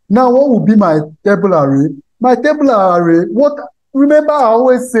comma. Now, what will be my table array? My table array, remember I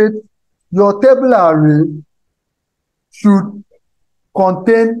always said your table array should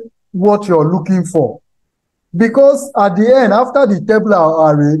contain what you're looking for. Because at the end, after the table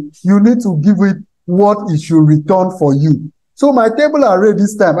array, you need to give it what it should return for you. So my table array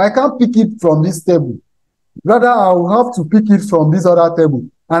this time, I can't pick it from this table. Rather, I will have to pick it from this other table.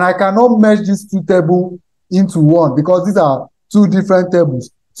 And I cannot merge these two tables into one because these are two different tables.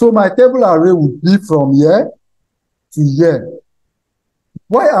 So my table array would be from here to here.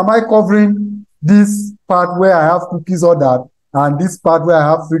 Why am I covering this part where I have cookies ordered and this part where I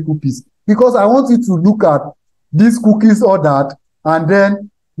have free cookies? Because I want you to look at these cookies ordered, and then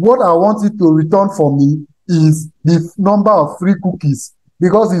what I want it to return for me is the number of free cookies,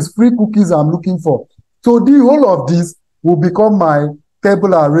 because it's free cookies I'm looking for. So the whole of this will become my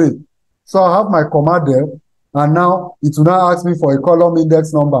table array. So I have my comma there, and now it will now ask me for a column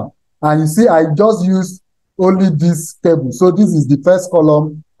index number. And you see, I just used only this table. So this is the first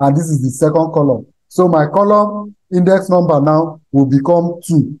column and this is the second column. So my column index number now will become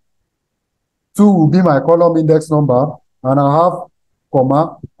 2. 2 will be my column index number, and I'll have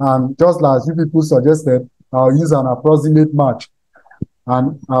comma, and just as you people suggested, I'll use an approximate match.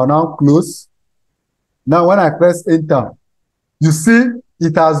 And I'll now close. Now when I press enter, you see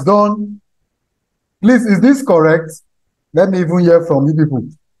it has done. Please, is this correct? Let me even hear from you people.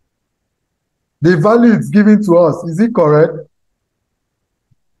 The value it's giving to us, is it correct?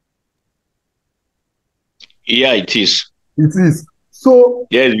 Yeah, it is. It is. So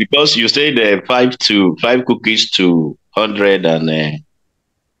yes, because you said 5 cookies to 100, and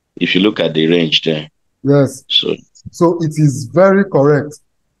if you look at the range there. Yes. So it is very correct.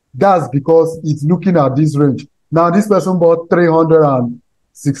 That's because it's looking at this range. Now this person bought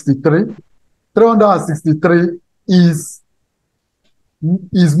 363. 363 is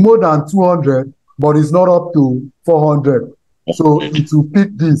more than 200, but it's not up to 400. So it will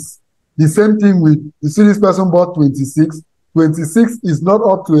pick this. The same thing with, you see this person bought 26. 26 is not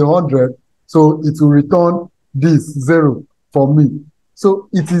up to 100, so it will return this 0 for me. So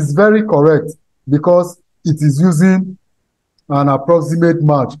it is very correct because it is using an approximate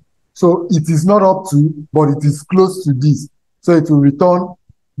match. So it is not up to, but it is close to this. So it will return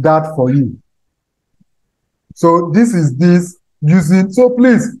that for you. So this is this using, so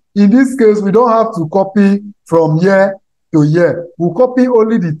please, in this case, we don't have to copy from year to year. We'll copy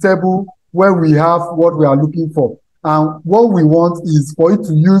only the table where we have what we are looking for. And what we want is for it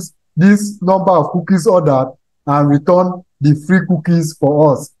to use this number of cookies ordered and return the free cookies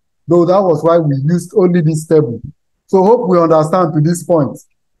for us. Though that was why we used only this table. So hope we understand to this point.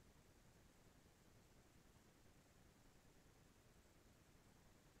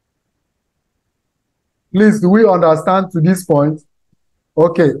 Please, do we understand to this point?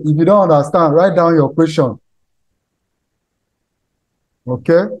 Okay, if you don't understand, write down your question.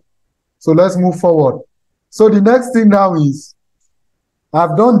 Okay, so let's move forward. So the next thing now is,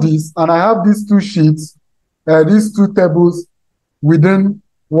 I've done this and I have these 2 sheets, these 2 tables within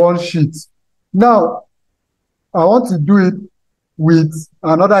one sheet. Now, I want to do it with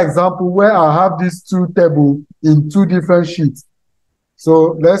another example where I have these 2 tables in 2 different sheets.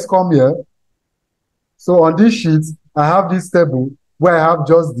 So let's come here. So on this sheet, I have this table where I have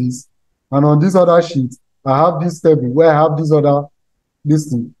just this. And on this other sheet, I have this table where I have this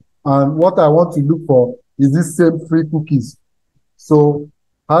thing. And what I want to look for is this same free cookies. So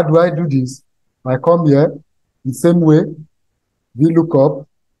how do I do this? I come here the same way, VLOOKUP.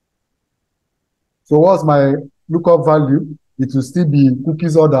 So what's my lookup value? It will still be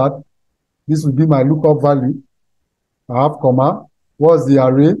cookies ordered. This will be my lookup value. I have comma. What's the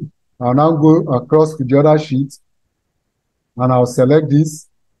array? I'll now go across to the other sheet and I'll select this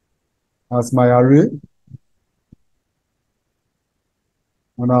as my array.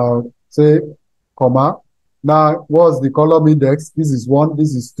 And I'll say comma. Now, what's the column index? This is 1,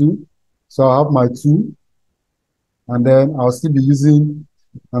 this is 2. So I have my 2. And then I'll still be using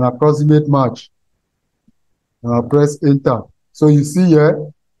an approximate match. And I'll press enter. So you see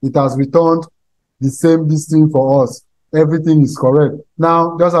here, it has returned the same listing for us. Everything is correct.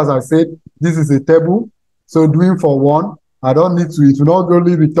 Now, just as I said, this is a table. So doing for 1, I don't need to, it will not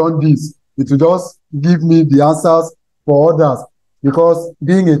only return this. It will just give me the answers for others. Because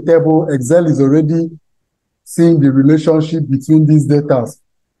being a table, Excel is already seeing the relationship between these data.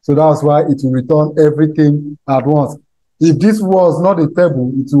 So that's why it will return everything at once. If this was not a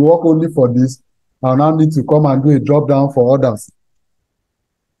table, it will work only for this. I'll now need to come and do a drop down for others.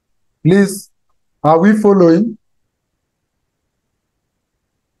 Please, are we following?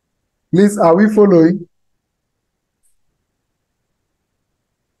 Please, are we following?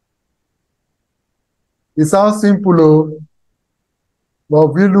 It sounds simple, but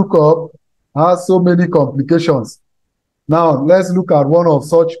VLOOKUP has so many complications. Now, let's look at one of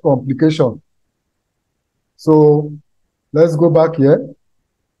such complications. So, let's go back here.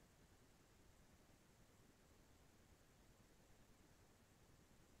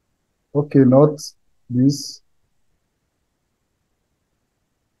 Okay, not this.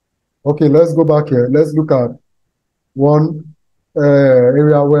 Okay, let's go back here. Let's look at one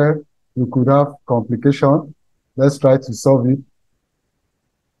area where we could have complication. Let's try to solve it.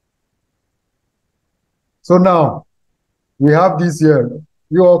 So now, we have this here.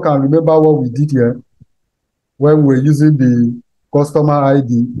 You all can remember what we did here when we're using the customer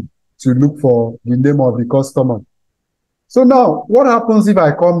ID to look for the name of the customer. So now, what happens if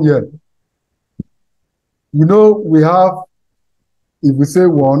I come here? You know, we have, if we say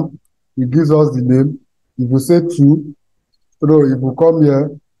 1, it gives us the name. If we say 2, so if we come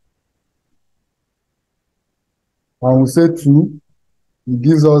here, and we say 2, it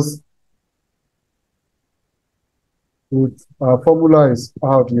gives us, our formula is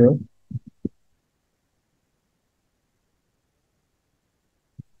out here.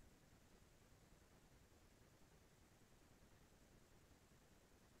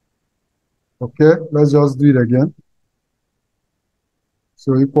 Okay, let's just do it again.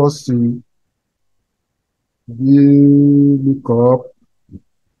 So equals to VLOOKUP.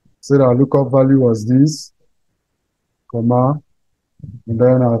 Say that lookup value was this, comma, and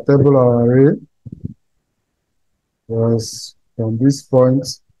then our table array was from this point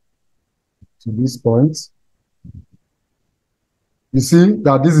to this point. You see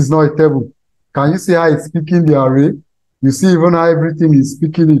that this is not a table. Can you see how it's picking the array? You see even how everything is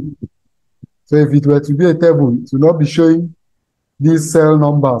picking it. So if it were to be a table, it will not be showing these cell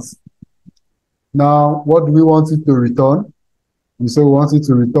numbers. Now, what do we want it to return? We say we want it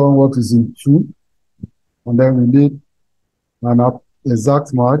to return what is in 2, and then we need an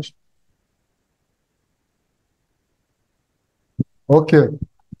exact match. Okay,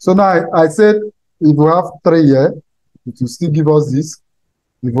 so now I said if we have 3 here, it will still give us this.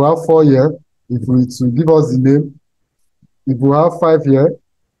 If we have 4 here, it will give us the name. If we have 5 here,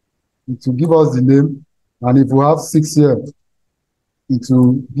 it will give us the name. And if we have 6 here, it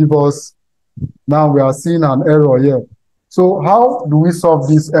will give us, now we are seeing an error here. So how do we solve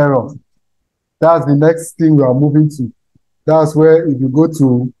this error? That's the next thing we are moving to. That's where if you go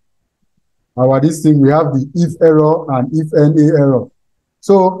to this thing, we have the if error and if NA error.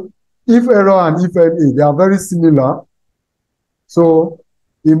 So if error and if NA, they are very similar. So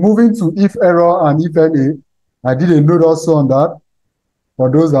in moving to if error and if NA, I did a note also on that. For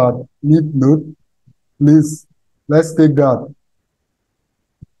those that need note, please, let's take that.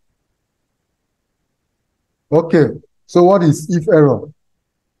 Okay, so what is if error?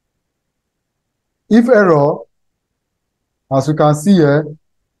 If error, as you can see here,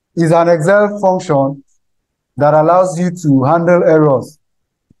 is an Excel function that allows you to handle errors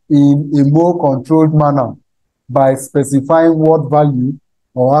in a more controlled manner by specifying what value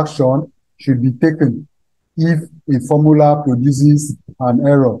or action should be taken if a formula produces an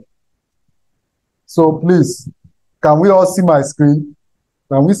error. So please, can we all see my screen?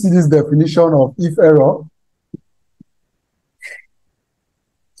 Can we see this definition of if error?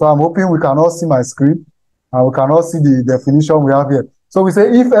 So I'm hoping we can all see my screen and we can all see the definition we have here. So we say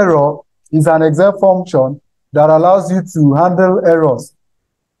if error is an Excel function that allows you to handle errors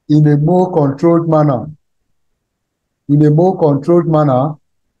in a more controlled manner. In a more controlled manner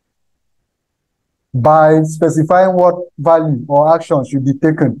by specifying what value or action should be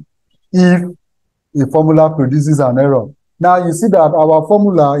taken if a formula produces an error. Now you see that our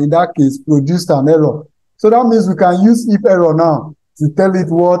formula in that case produced an error. So that means we can use if error now to tell it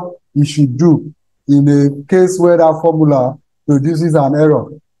what it should do in a case where that formula produces an error.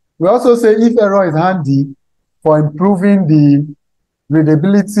 We also say if error is handy for improving the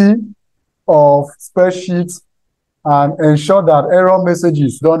readability of spreadsheets and ensure that error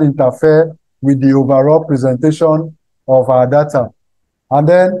messages don't interfere with the overall presentation of our data. And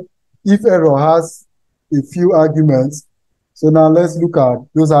then if error has a few arguments, so now let's look at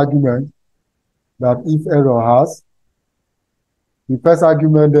those arguments that if error has. The first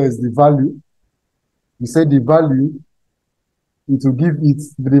argument there is the value. You say the value, it will give it,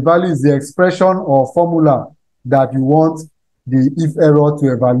 the value is the expression or formula that you want the if error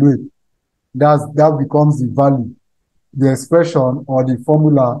to evaluate. That becomes the value, the expression or the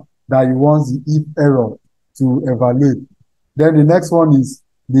formula that you want the if error to evaluate. Then the next one is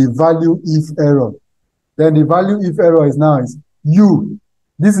the value if error. Then the value if error is now is U.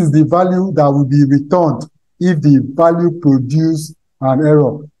 This is the value that will be returned if the value produces an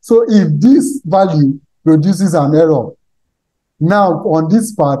error. So if this value produces an error, now on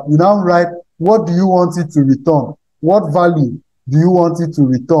this part, you now write what do you want it to return? What value do you want it to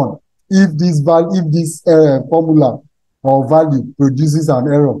return if this formula or value produces an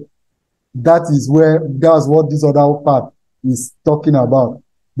error? That's what this other part is talking about.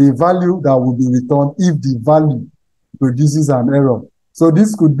 The value that will be returned if the value produces an error. So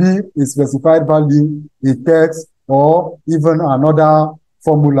this could be a specified value, a text, or even another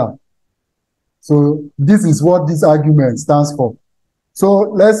formula. So this is what this argument stands for. So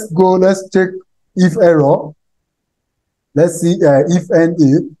let's check if error. Let's see if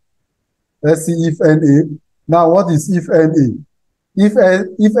NA. Let's see if NA. Now what is if NA? If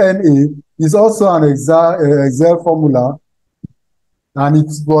NA is also an Excel formula, and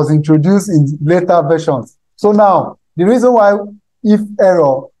it was introduced in later versions. So now, the reason why if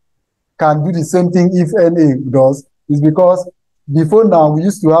error can do the same thing if NA does is because before now, we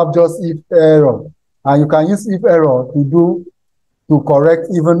used to have just if error. And you can use if error to correct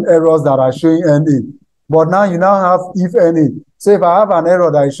even errors that are showing NA. But now you now have if NA. So if I have an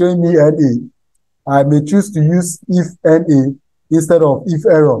error that is showing me NA, I may choose to use if NA instead of if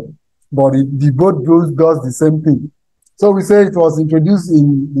error. But the both does the same thing. So we say it was introduced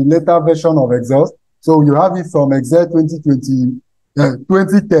in the later version of Excel. So you have it from Excel 2013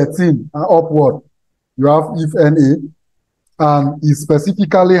 and upward. You have if NA, and it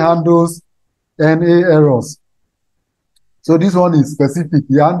specifically handles NA errors. So this one is specific.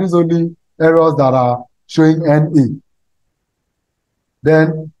 It handles only errors that are showing NA.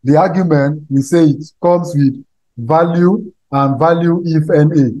 Then the argument, we say it comes with value and value if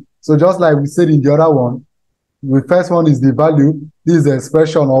NA. So just like we said in the other one, the first one is the value. This is the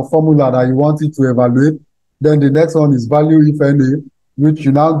expression or formula that you want it to evaluate. Then the next one is value if NA, which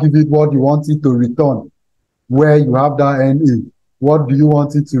you now give it what you want it to return, where you have that NA. What do you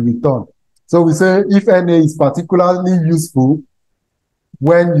want it to return? So we say if NA is particularly useful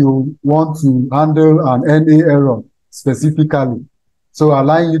when you want to handle an NA error specifically. So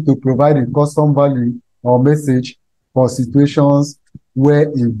allowing you to provide a custom value or message for situations where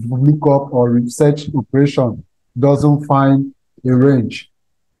a lookup or research operation doesn't find a range.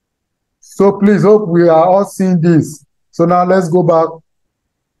 So please hope we are all seeing this. So now let's go back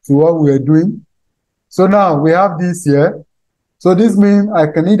to what we are doing. So now we have this here. So this means I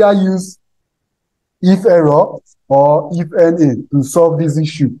can either use if error or if NA to solve this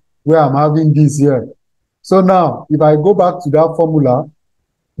issue where I'm having this here. So now if I go back to that formula,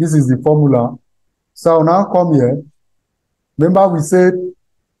 this is the formula. So I'll now come here. Remember we said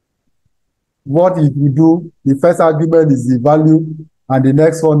what it will do, the first argument is the value and the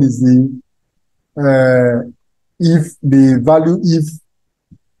next one is the if the value if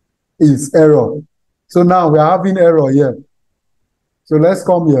is error. So now we are having error here. So let's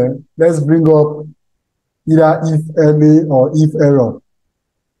come here. Let's bring up either if NA or if error.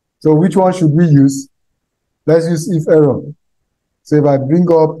 So which one should we use? Let's use if error. So if I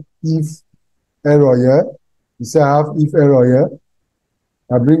bring up if error here, you say I have if error here.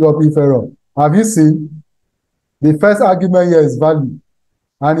 I bring up if error. Have you seen? The first argument here is value.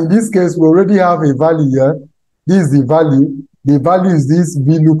 And in this case, we already have a value here. This is the value. The value is this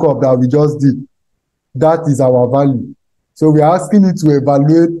VLOOKUP that we just did. That is our value. So we are asking it to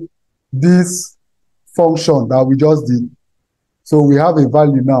evaluate this function that we just did. So we have a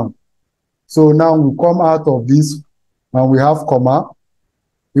value now. So now we come out of this and we have comma.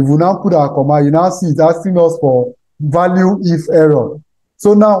 If we now put our comma, you now see it's asking us for value if error.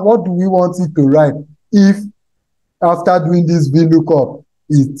 So now what do we want it to write? If after doing this VLOOKUP,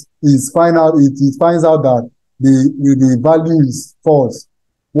 it finds out that the value is false,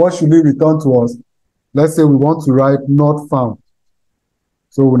 what should it return to us? Let's say we want to write not found.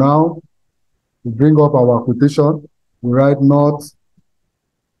 So now we bring up our quotation, we write not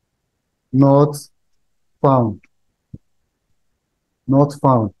found. Not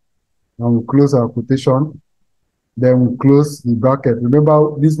found. And we close our quotation. Then we close the bracket.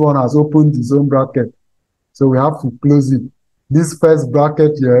 Remember, this one has opened its own bracket. So we have to close it. This first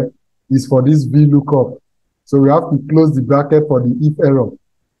bracket here is for this VLOOKUP. So we have to close the bracket for the if error.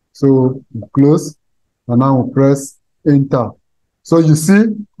 So we close, and now we press enter. So you see,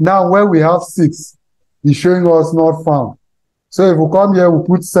 now when we have 6, it's showing us not found. So if we come here, we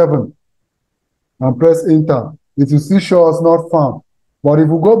put 7 and press enter. It will still show us not found. But if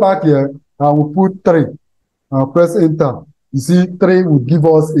we go back here and we put 3 and press enter, you see 3 will give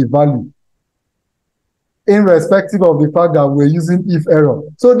us a value, irrespective of the fact that we're using if error.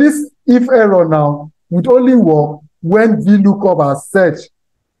 So this if error now would only work when VLOOKUP has searched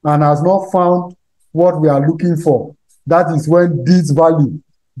and has not found what we are looking for. That is when this value,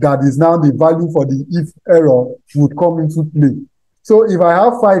 that is now the value for the if error, would come into play. So if I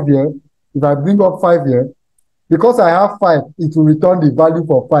have 5 here, if I bring up 5 here, because I have 5, it will return the value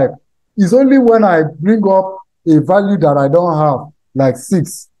for 5. It's only when I bring up a value that I don't have, like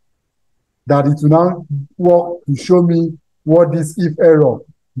 6, that it will now work to show me what this if error,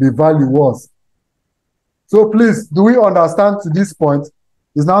 the value was. So please, do we understand to this point?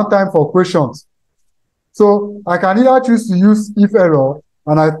 It's now time for questions. So I can either choose to use if error,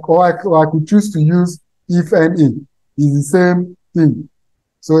 and I could choose to use if NA. It's the same thing.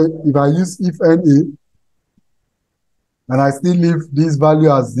 So if I use if NA, and I still leave this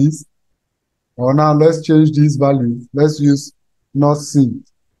value as this, or now let's change this value. Let's use not seen.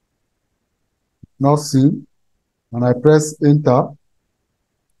 Not seen, and I press enter.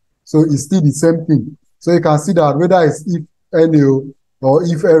 So it's still the same thing. So you can see that whether it's if NA or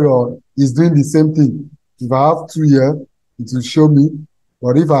if error is doing the same thing. If I have 2 here, it will show me.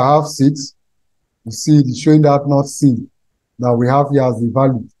 But if I have 6, You see, it's showing that not C that we have here as the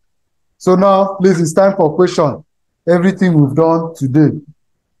value. So now, please, it's time for question. Everything we've done today.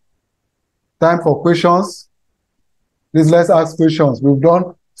 Time for questions. Please, let's ask questions. We've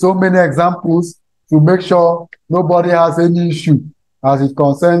done so many examples to make sure nobody has any issue as it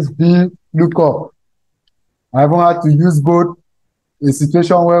concerns VLOOKUP. I even had to use both a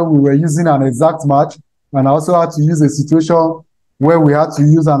situation where we were using an exact match, and I also had to use a situation where we had to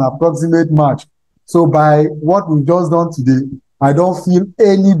use an approximate match. So by what we've just done today, I don't feel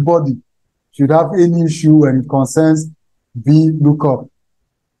anybody should have any issue when it concerns VLOOKUP.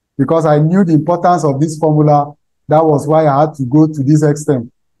 Because I knew the importance of this formula, that was why I had to go to this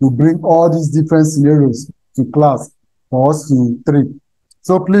extent to bring all these different scenarios to class for us to treat.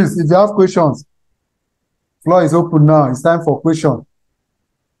 So please, if you have questions, floor is open now. It's time for question.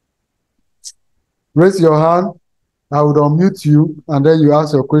 Raise your hand. I would unmute you, and then you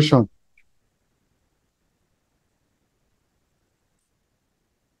ask your question.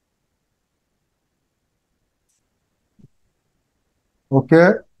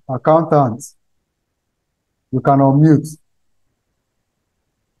 Okay, accountant, you can unmute.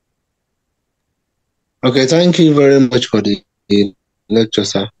 Okay, thank you very much for the lecture,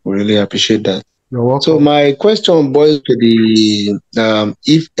 sir. We really appreciate that. You're welcome. So my question boils to the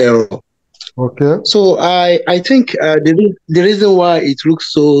if error. Okay. So I think the reason why it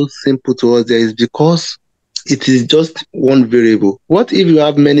looks so simple to us there is because it is just one variable. What if you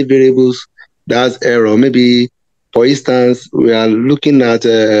have many variables that has error? Maybe, for instance, we are looking at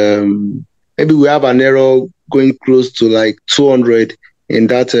maybe we have an error going close to like 200 in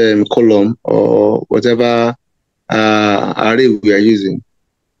that column or whatever array we are using.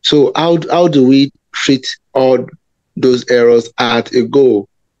 So how do we treat all those errors at a go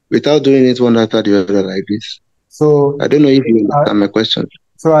without doing it one after the other like this? So I don't know if you understand my question.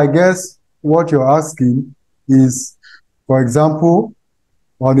 So I guess what you're asking is, for example,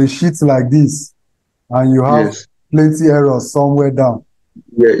 on a sheet like this, and you have plenty errors somewhere down.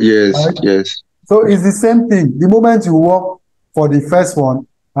 Yeah, yes, right? yes. So it's the same thing. The moment you work for the first one,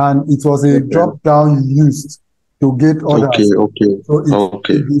 and it was a drop down you used to get others. Okay. So it's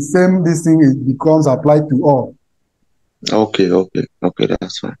the same, this thing, it becomes applied to all. Okay,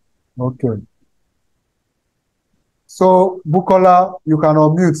 that's fine. Okay. So, Bukola, you can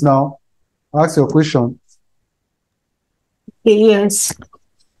unmute now. Ask your question. Yes.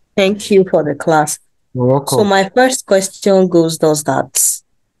 Thank you for the class. You're welcome. So my first question goes that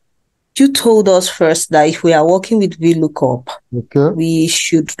you told us first that if we are working with VLOOKUP, we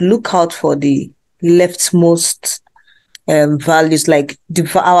should look out for the leftmost values, like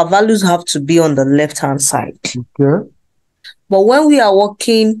our values have to be on the left-hand side. Okay. But when we are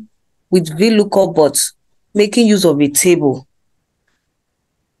working with VLOOKUP but making use of a table,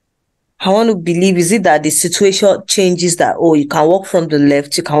 I want to believe, is it that the situation changes that, oh, you can work from the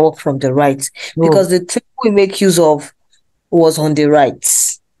left, you can work from the right? Because the table we make use of was on the right.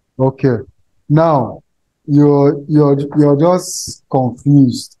 Okay. Now, you're just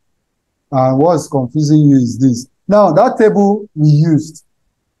confused. And what's confusing you is this. Now, that table we used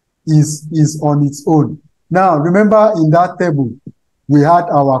is on its own. Now, remember in that table, we had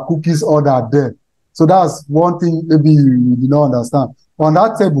our cookies ordered there. So that's one thing maybe you did not understand. On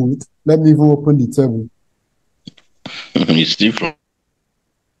that table, let me even open the table. It's different.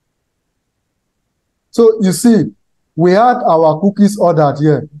 So you see, we had our cookies ordered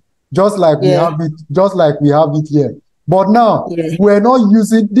here, just like we have it here. But now we're not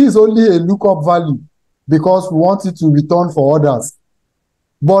using this, only a lookup value because we want it to return for others.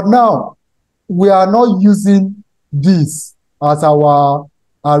 But now we are not using this as our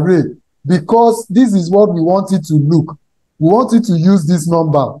array because this is what we want it to look. We want it to use this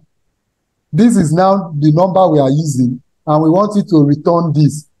number. This is now the number we are using, and we want it to return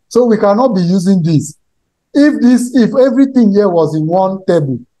this. So we cannot be using this. If everything here was in one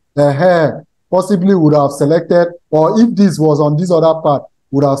table, possibly would have selected, or if this was on this other part,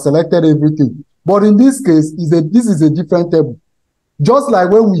 would have selected everything. But in this case, this is a different table. Just like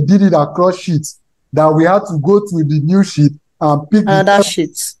when we did it across sheets, that we had to go to the new sheet and pick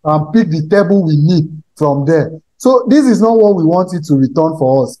the table we need from there. So this is not what we want it to return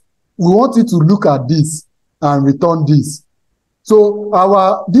for us. We want it to look at this and return this. So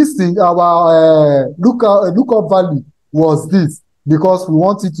our lookup value was this because we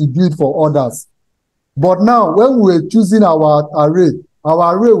wanted to do it for others. But now when we were choosing our array,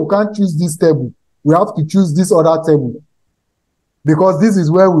 we can't choose this table. We have to choose this other table because this is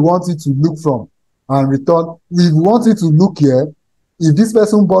where we want it to look from and return. We want it to look here. If this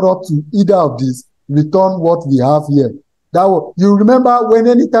person brought up to either of these, return what we have here. You remember when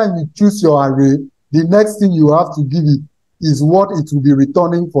anytime you choose your array, the next thing you have to give it is what it will be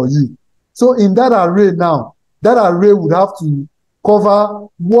returning for you. So in that array now, that array would have to cover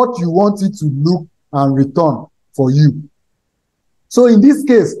what you want it to look and return for you. So in this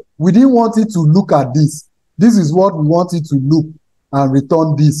case, we didn't want it to look at this. This is what we want it to look and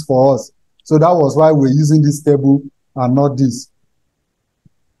return this for us. So that was why we're using this table and not this.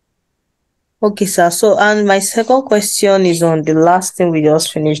 Okay, sir. So, and my second question is on the last thing we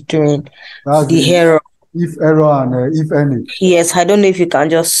just finished doing, That's the error. If error and if any. Yes, I don't know if you can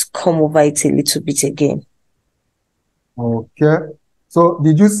just come over it a little bit again. Okay. So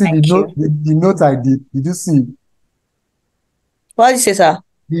did you see the note? The note I did? Did you see? What did you say, sir?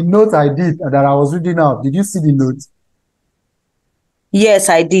 The note I did that I was reading out. Did you see the note? Yes,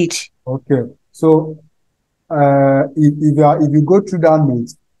 I did. Okay. So if you go through that note,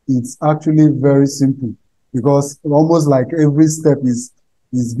 it's actually very simple because almost like every step is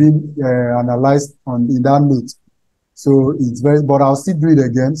being analyzed in that note. So it's very, but I'll still do it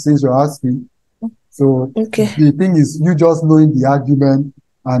again since you're asking. So okay. The thing is, you just knowing the argument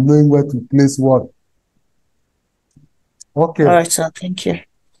and knowing where to place what. Okay. All right, sir. Thank you.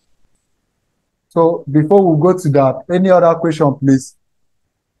 So before we go to that, any other question, please?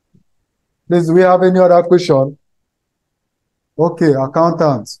 Please, do we have any other question? Okay,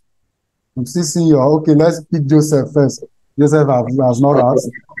 accountant. I'm still seeing you. Okay, let's pick Joseph first. Joseph has not asked.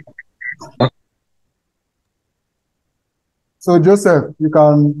 So Joseph, you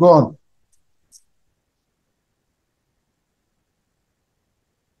can go on.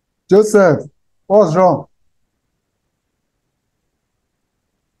 Joseph, what's wrong?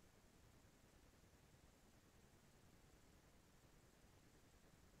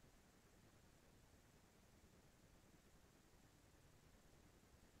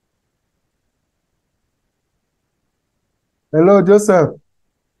 Hello, Joseph.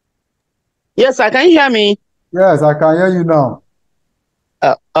 Yes, sir. Can you hear me? Yes, I can hear you now.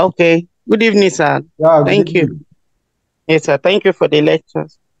 Okay. Good evening, sir. Yeah, thank you. Yes, sir. Thank you for the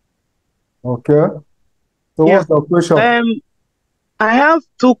lectures. Okay. So what's the question? I have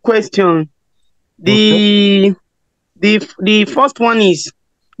two questions. The first one is,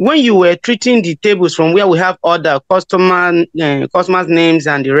 when you were treating the tables from where we have other customers' names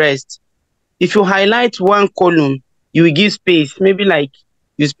and the rest, if you highlight one column, you will give space, maybe like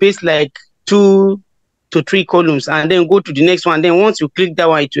you space like 2 to 3 columns, and then go to the next one. Then once you click that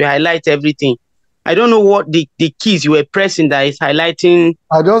one, it will highlight everything. I don't know what the keys you were pressing that is highlighting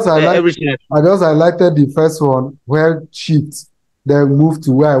everything. I just highlighted the first one where shift, then move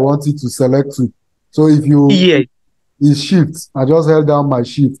to where I want it to select to. So if you is shift, I just held down my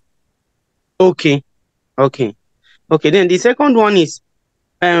shift. Okay. Then the second one is,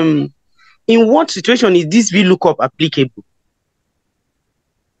 in what situation is this VLOOKUP applicable?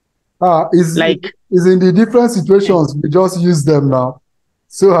 Is in the different situations we just use them now.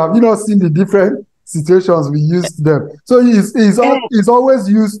 So have you not seen the different situations we used them? So it's always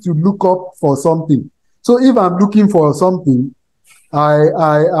used to look up for something. So if I'm looking for something,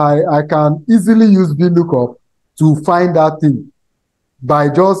 I can easily use VLOOKUP to find that thing by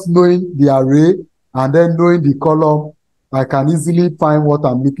just knowing the array and then knowing the column. I can easily find what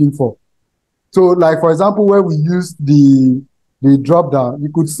I'm looking for. So like, for example, where we use the drop down, you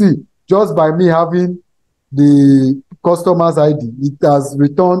could see just by me having the customer's ID, it has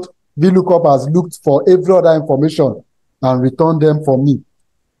returned, VLOOKUP has looked for every other information and returned them for me.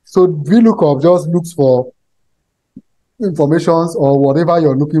 So VLOOKUP just looks for informations or whatever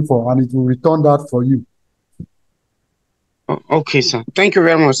you're looking for, and it will return that for you. Okay, sir. Thank you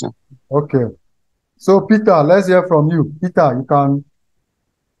very much, sir. Okay. So Peter, let's hear from you. Peter, you can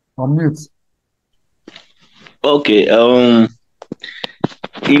unmute. Okay.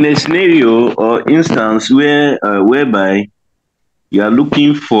 In a scenario or instance where whereby you are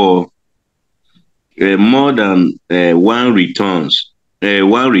looking for more than one return.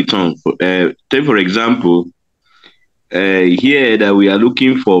 Take for example, here that we are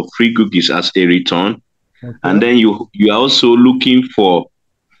looking for free cookies as a return, and then you are also looking for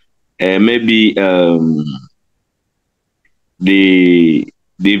maybe the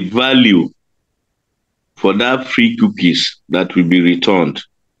value for that free cookies that will be returned.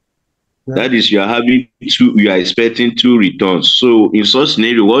 Yeah. That is, you are expecting 2 returns. So in such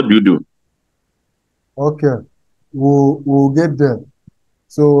scenario, what do you do? Okay, we'll get there.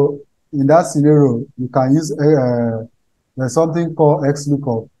 So in that scenario, you can use there's something called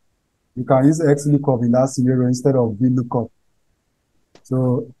XLOOKUP. You can use XLOOKUP in that scenario instead of VLOOKUP.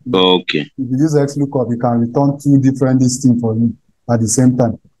 So if you use XLOOKUP, you can return 2 different listings for you at the same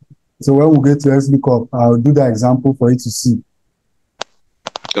time. So when we get to XLOOKUP, I'll do the example for you to see.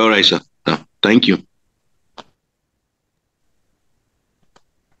 All right, sir. Thank you.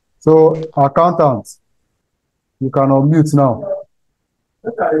 So, accountant, you can unmute now.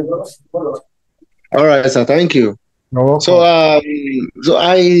 All right, sir. Thank you. You're welcome. So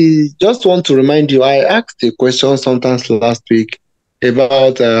I just want to remind you, I asked a question sometimes last week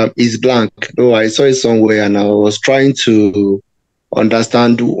about is blank. Oh, I saw it somewhere and I was trying to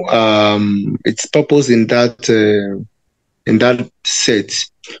understand its purpose in that set.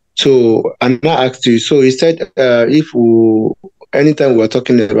 So and I asked you, so he said if we anytime we're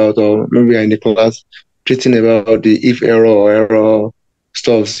talking about, or maybe in the class treating about the if error or error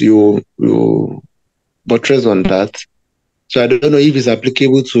stuffs, you buttress on that. So I don't know if it's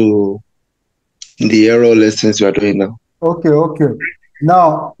applicable to the error lessons you are doing now. Okay.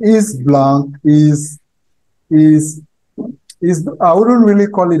 Now, is blank is I wouldn't really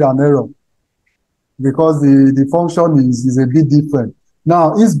call it an error because the function is a bit different.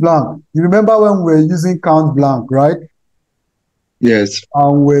 Now, is blank. You remember when we were using count blank, right? Yes.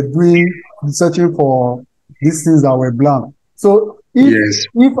 And we're searching for these things that were blank. So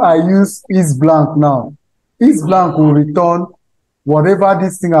if I use is blank now, is blank will return whatever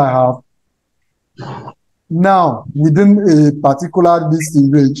this thing I have now within a particular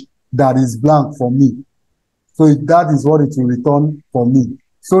listing range that is blank for me. So that is what it will return for me.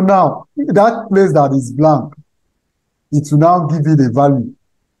 So now that place that is blank, it will now give it a value.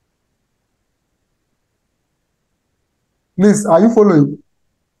 Please, are you following?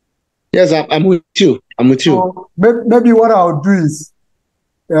 Yes, I'm with you. So maybe what I'll do is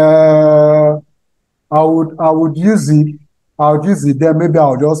I would use it. I'll use it. Then maybe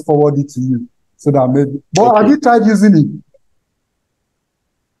I'll just forward it to you so that maybe. But have you tried using it?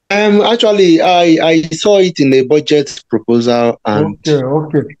 Actually, I saw it in a budget proposal, and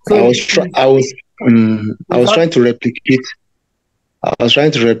okay. So I was trying to replicate. I was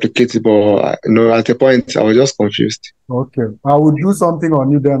trying to replicate it, but at a point I was just confused. Okay, I will do something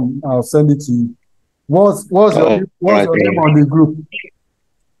on it, then I'll send it to you. What's your name on the group?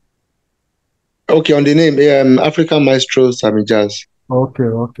 Okay, on the name, African Maestro Sami Jazz. Okay.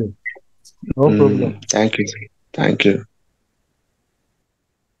 No problem. Thank you.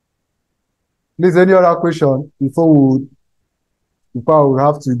 Please, any other question before I will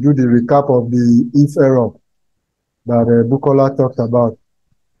have to do the recap of the if error that Bukola talked about.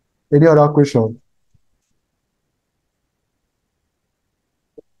 Any other question?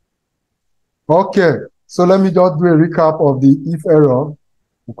 Okay, so let me just do a recap of the if error.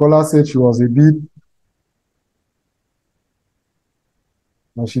 Bukola said she was a bit,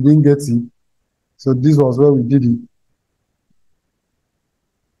 and she didn't get it. So this was where we did it.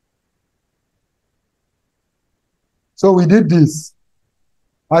 So we did this.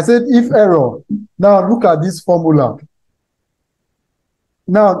 I said if error. Now look at this formula.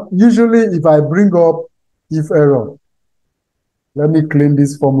 Now, usually if I bring up if error, let me clean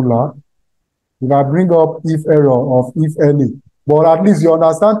this formula. If I bring up if error of if any, but at least you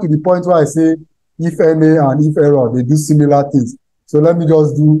understand to the point where I say if any and if error, they do similar things. So let me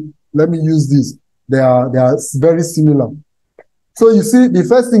use this. They are very similar. So you see, the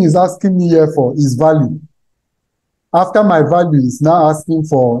first thing is asking me here for is value. After my value is now asking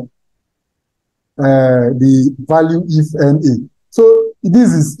for the value if NA. So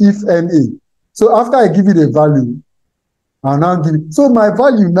this is if NA. So after I give it a value, I'll now give it. So my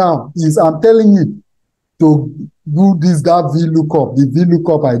value now is I'm telling it to do that VLOOKUP, the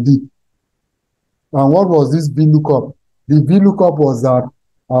VLOOKUP I did. And what was this VLOOKUP? The VLOOKUP was that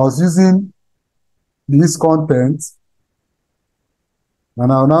I was using this content,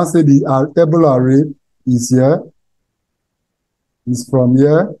 and I'll now say the table array is here, is from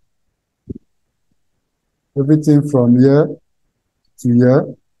here, everything from here to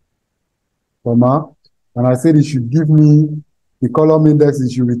here, comma, and I said it should give me the column index,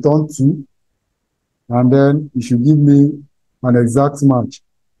 it should return 2, and then it should give me an exact match,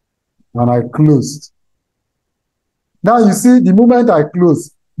 and I closed. Now you see, the moment I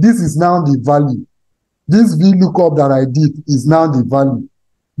close, this is now the value. This VLOOKUP that I did is now the value.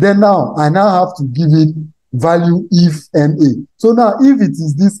 Then now, I now have to give it value if NA. So now, if it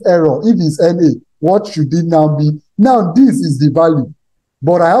is this error, if it's NA, what should it now be? Now, this is the value.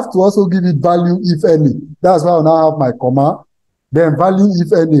 But I have to also give it value if any. That's why I now have my comma. Then value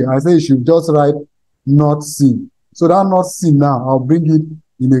if any. I say you should just write not seen. So that not seen now, I'll bring it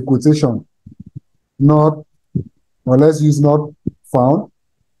in a quotation. Not, or let's use not found.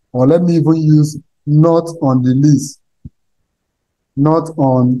 Or let me even use not on the list. Not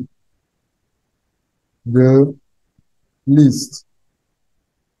on the list.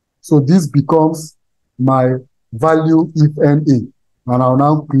 So this becomes my value if NA. And I'll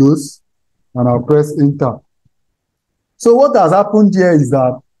now close. and I'll press enter. So what has happened here is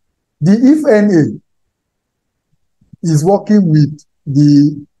that the IFNA is working with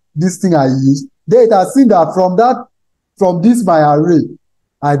this thing I used. Then it has seen that from this my array,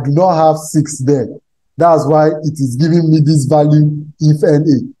 I do not have 6 there. That's why it is giving me this value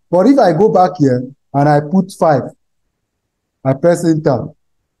IFNA. But if I go back here and I put 5, I press enter,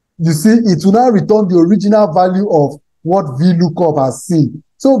 you see it will now return the original value of what VLOOKUP has seen.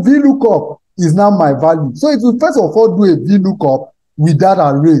 So VLOOKUP is now my value. So it will first of all do a VLOOKUP with that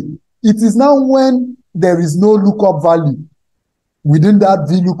array. It is now when there is no lookup value within that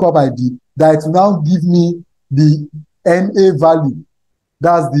VLOOKUP ID that it will now give me the NA value.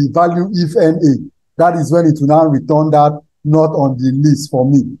 That's the value IFNA. That is when it will now return that not on the list for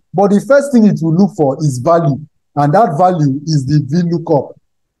me. But the first thing it will look for is value, and that value is the VLOOKUP.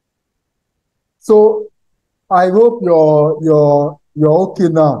 So I hope you're okay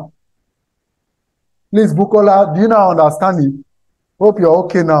now. Please, Bukola, do you now understand it? Hope you're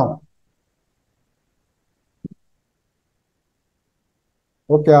okay now.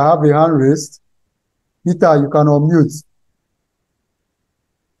 Okay, I have a hand raised. Peter, you can unmute.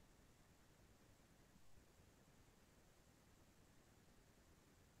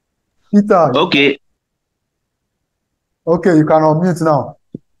 Peter. Okay. Okay, you can unmute now.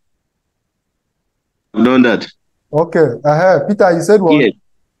 I've done that. Okay. Peter, you said what? Yes.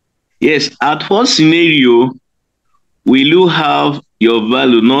 Yes. At first scenario, will you have your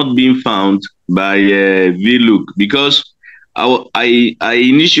value not being found by VLOOK? Because I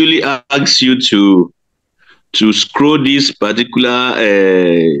initially asked you to scroll this particular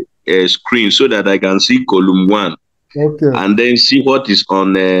screen so that I can see column 1. Okay. And then see what is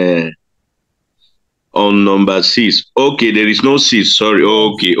on number 6. Okay, there is no 6. Sorry.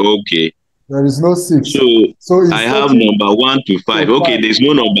 Okay. There is no 6. So I have number 1 to 5. Okay, there's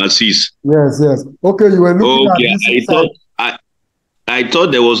no number 6. Yes. Okay, you were looking at this. I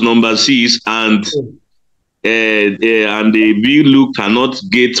thought there was number 6, and the VLOOK cannot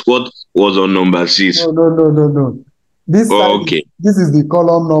get what was on number 6. No. This is the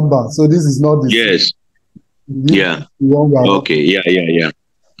column number, so this is not the. Yes. Yeah. Okay. Yeah.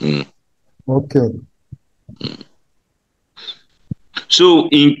 Okay. So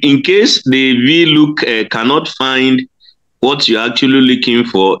in case the VLOOK cannot find what you're actually looking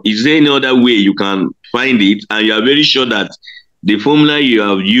for, is there any other way you can find it and you are very sure that the formula you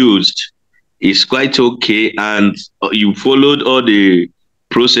have used is quite okay and you followed all the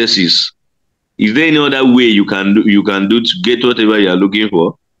processes? Is there any other way you can do to get whatever you are looking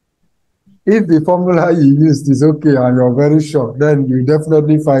for? If the formula you used is okay and you're very sure, then you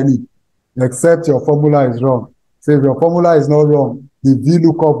definitely find it, except your formula is wrong. So if your formula is not wrong, the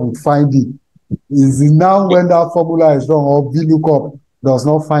VLOOKUP will find it. Is it now when that formula is wrong or VLOOKUP does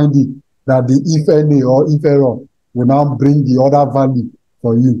not find it that the IFNA or IFERROR will now bring the other value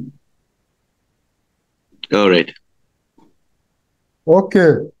for you? All right.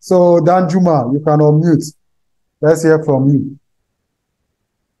 Okay, so Danjuma, you can unmute. Let's hear from you.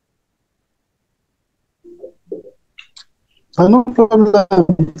 No problem.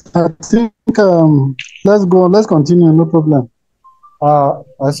 I think let's continue, no problem.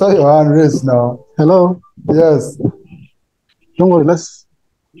 I saw your hand raised now. Hello? Yes. Don't worry,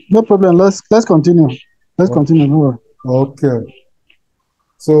 no problem. Let's continue. Let's continue, no worry. Okay.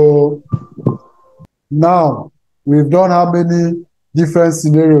 So now we've done how many different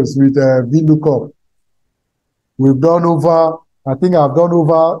scenarios with VLOOKUP? We've done over, I think I've done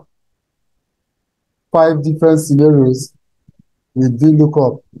over 5 different scenarios with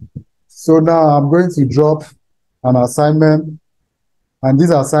VLOOKUP. So now I'm going to drop an assignment, and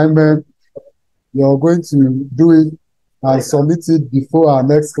this assignment, you're going to do it and submit it before our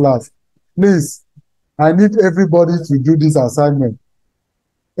next class. Please, I need everybody to do this assignment.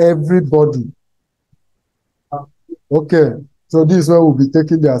 Everybody. Okay, so this is where we'll be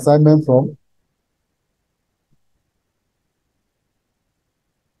taking the assignment from.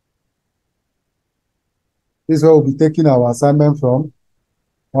 This is where we'll be taking our assignment from.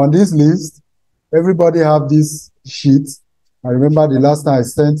 On this list, everybody have this sheet. I remember the last time I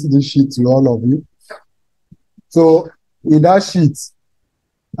sent this sheet to all of you. So in that sheet,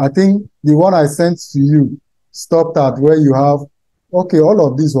 I think the one I sent to you stopped at where you have, okay, all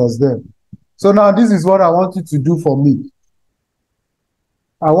of this was there. So now this is what I want you to do for me.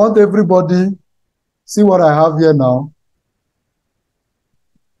 I want everybody, see what I have here now.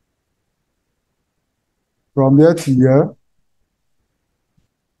 From here to here.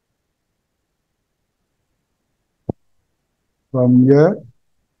 From here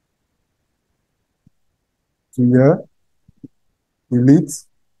to here. Delete.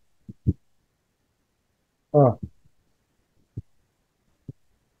 Ah.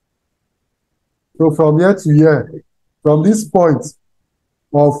 So from here to here, from this point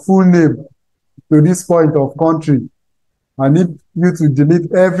of full name to this point of country, I need you to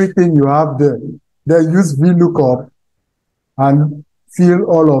delete everything you have there. Then use VLOOKUP and fill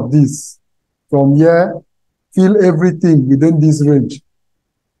all of this. From here, fill everything within this range.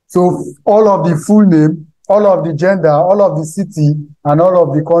 So all of the full name, all of the gender, all of the city, and all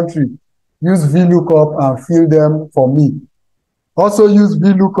of the country, use VLOOKUP and fill them for me. Also use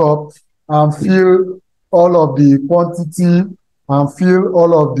VLOOKUP and fill all of the quantity and fill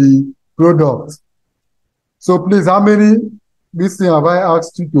all of the products. So please, how many, this thing have I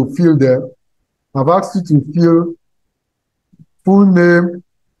asked you to fill there? I've asked you to fill full name,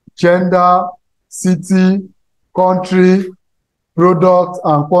 gender, city, country, product,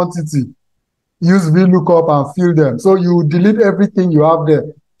 and quantity. Use VLOOKUP and fill them. So you delete everything you have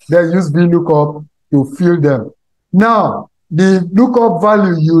there. Then use VLOOKUP to fill them. Now, the lookup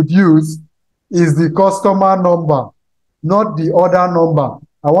value you'd use is the customer number, not the order number.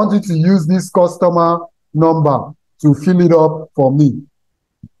 I want you to use this customer number to fill it up for me.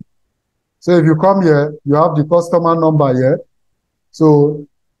 So if you come here, you have the customer number here. So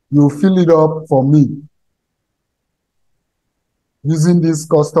you fill it up for me. Using this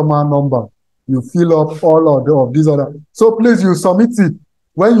customer number, you fill up all of these other. So please, you submit it.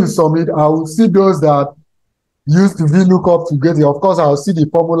 When you submit, I will see those that use the VLOOKUP to get it. Of course, I'll see the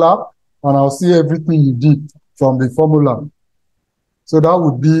formula and I'll see everything you did from the formula. So that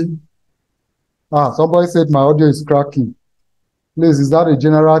would be, somebody said my audio is cracking. Please, is that a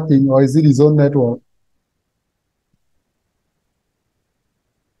general thing or is it his own network?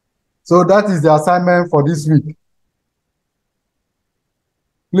 So that is the assignment for this week.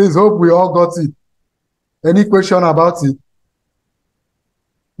 Please, hope we all got it. Any question about it?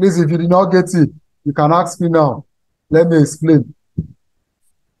 Please, if you did not get it, you can ask me now. Let me explain.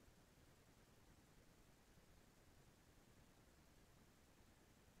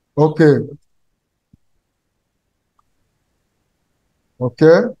 Okay.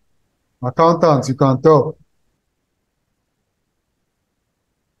 Okay. Accountant, you can talk.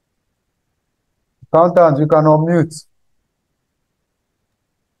 Accountant, you can unmute.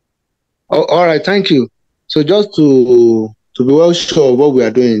 Oh, all right, thank you. So just to be well sure of what we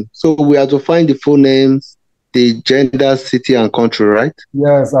are doing, so we have to find the full names, the gender, city, and country, right?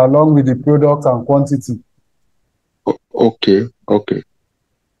 Yes, along with the product and quantity. Okay. Okay.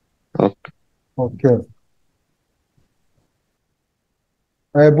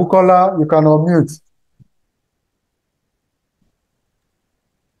 Bukola, you can unmute.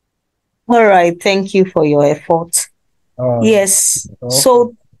 All right, thank you for your effort. Yes, okay.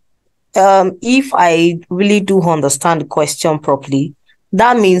 So if I really do understand the question properly,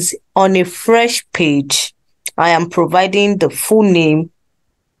 that means on a fresh page, I am providing the full name,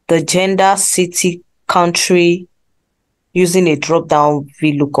 the gender, city, country, using a drop-down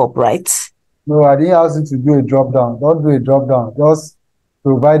VLOOKUP, right? No, I didn't ask you to do a drop-down. Don't do a drop-down. Just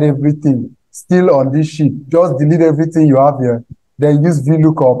provide everything still on this sheet. Just delete everything you have here. Then use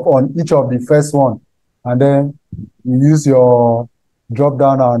VLOOKUP on each of the first one. And then you use your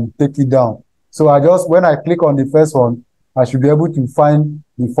drop-down and take it down. So when I click on the first one, I should be able to find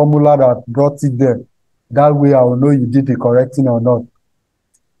the formula that brought it there. That way I will know you did the correct thing or not.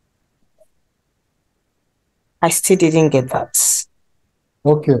 I still didn't get that.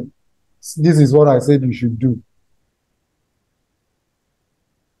 Okay. This is what I said you should do.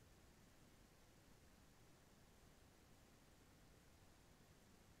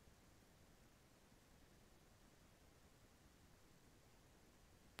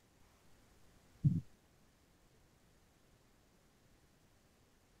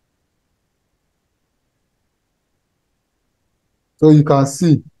 So you can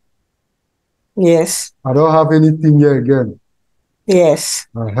see. Yes. I don't have anything here again. Yes.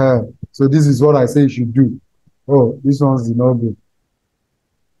 So this is what I say you should do. Oh, this one's the no good.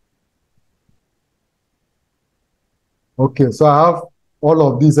 Okay, so I have all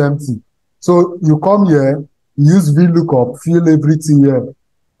of these empty. So you come here, use VLOOKUP, fill everything here.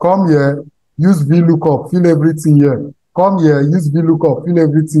 Come here, use VLOOKUP, fill everything here. Come here, use VLOOKUP, fill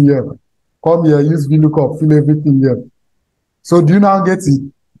everything here. Come here, use VLOOKUP, fill everything here. So do you now get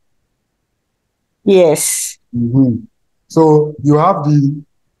it? Yes. So you have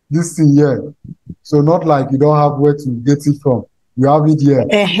this thing here. So not like you don't have where to get it from. You have it here.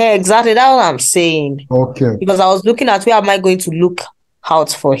 Exactly, that's what I'm saying. Okay. Because I was looking at where am I going to look out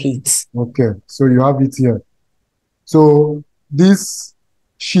for it. Okay, so you have it here. So this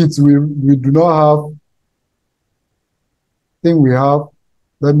sheet we do not have. Thing we have.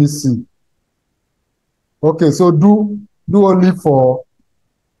 Let me see. Okay, so do only for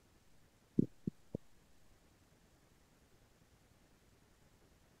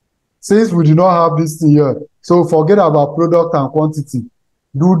since we do not have this thing here, so forget about product and quantity.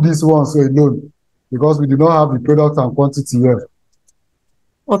 Do this one so alone because we do not have the product and quantity here.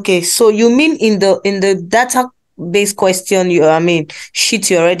 Okay, so you mean in the database question sheet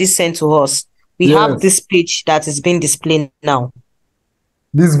you already sent to us, we have this page that is being displayed now.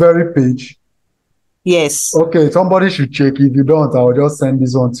 This very page? Yes. Okay, somebody should check. If you don't, I'll just send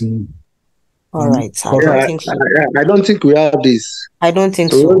this one to you. All right. I don't think we have this. I don't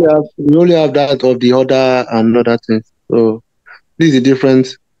think so. so. We only have that of the other and other things. So this is a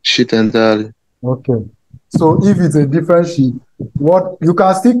different sheet entirely. Okay. So if it's a different sheet, what you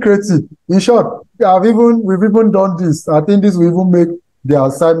can still create it. In short, we've even done this. I think this will even make the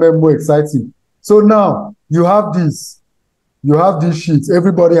assignment more exciting. So now you have this. You have this sheet.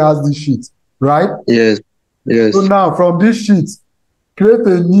 Everybody has this sheet, right? Yes. Yes. So now from this sheet, create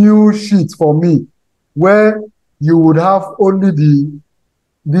a new sheet for me where you would have only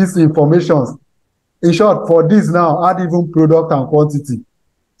these informations. In short, for this now, add even product and quantity.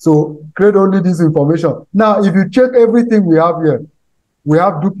 So create only this information. Now, if you check everything we have here, we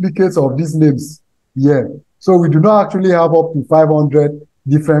have duplicates of these names here. So we do not actually have up to 500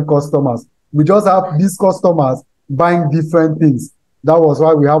 different customers. We just have these customers buying different things. That was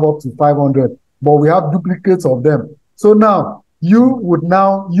why we have up to 500, but we have duplicates of them. So now you would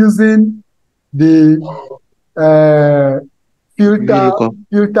now using the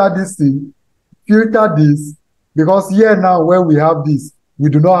filter this thing, filter this, because here now where we have this, we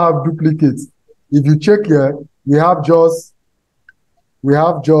do not have duplicates. If you check here, we have just,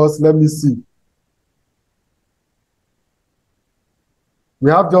 let me see. We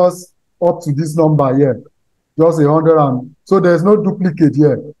have just up to this number here, just 100 and, so there's no duplicate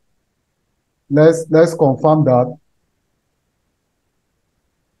here. Let's confirm that.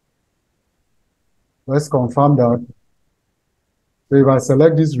 Let's confirm that. So if I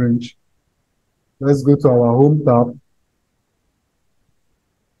select this range, let's go to our home tab.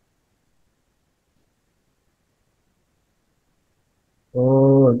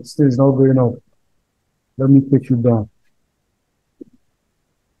 Oh, it still is not going up. Let me take you down.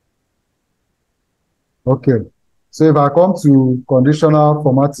 Okay. So if I come to conditional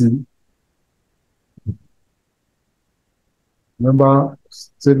formatting, remember,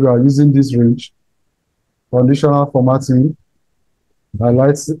 said we are using this range. Conditional formatting,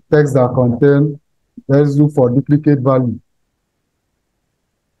 highlight text that contain, let's look for duplicate value.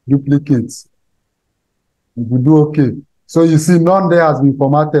 Duplicates. If we do okay. So you see none there has been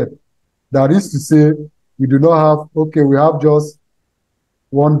formatted. That is to say, we do not have, okay, we have just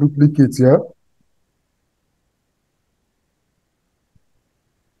one duplicate here.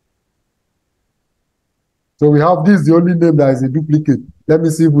 So we have this, the only name that is a duplicate. Let me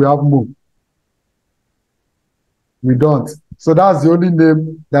see if we have more. We don't. So that's the only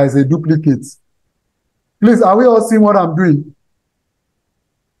name that is a duplicate. Please, are we all seeing what I'm doing?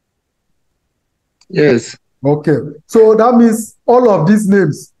 Yes. Okay. So that means all of these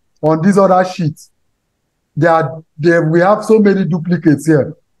names on this other sheet, we have so many duplicates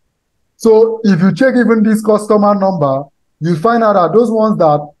here. So if you check even this customer number, you find out that those ones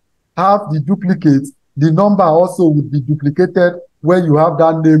that have the duplicates, the number also would be duplicated when you have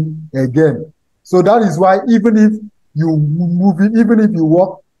that name again. So that is why even if you move it, even if you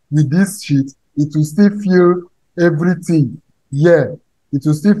work with this sheet, it will still fill everything here. It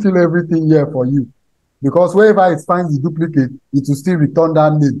will still fill everything here for you. Because wherever it finds the duplicate, it will still return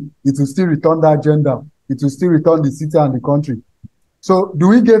that name. It will still return that gender. It will still return the city and the country. So do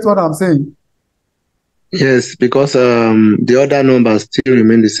we get what I'm saying? Yes, because the other numbers still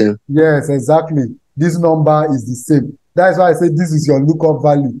remain the same. Yes, exactly. This number is the same. That's why I say this is your lookup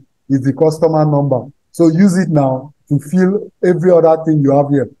value, is the customer number. So use it now to fill every other thing you have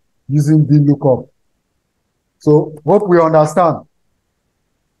here using VLOOKUP. So hope we understand.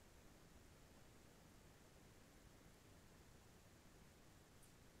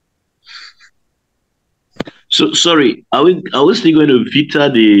 So sorry, are we still going to filter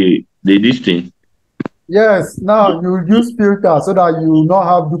the this thing? Yes, now you use filter so that you will not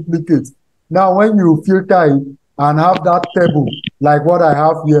have duplicates. Now when you filter it and have that table like what I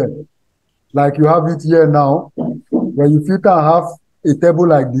have here, like you have it here now, when you filter and have a table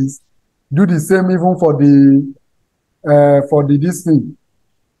like this, do the same even for the this thing.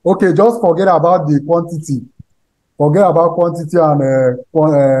 Okay, just forget about the quantity. Forget about quantity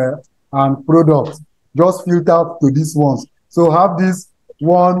and product. Just filter to these ones. So have this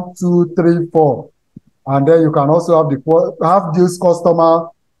 1, 2, 3, 4, and then you can also have have this customer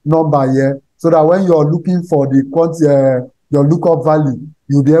number here. so that when you're looking for the your lookup value,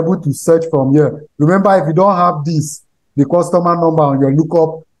 you'll be able to search from here. Remember, if you don't have this, the customer number on your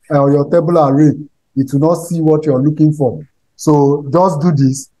lookup or your table array, it will not see what you're looking for. So just do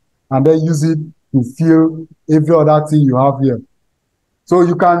this and then use it to fill every other thing you have here. So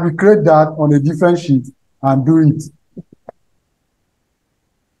you can recreate that on a different sheet and do it.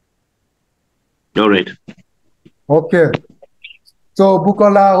 All right. Okay. So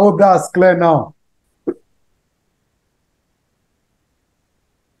Bukola, I hope that's clear now.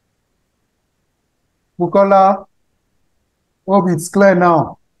 Bukola, hope it's clear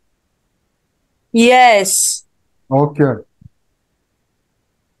now. Yes. Okay.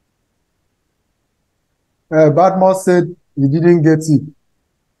 Badmos said he didn't get it.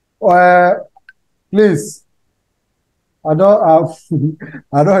 Please, I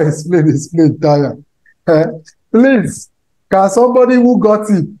don't explain tire. Please, can somebody who got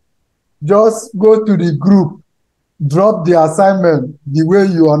it just go to the group, drop the assignment the way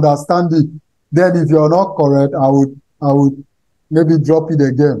you understand it. Then if you're not correct, I would maybe drop it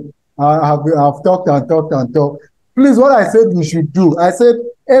again. I've talked and talked and talked. Please, what I said we should do, I said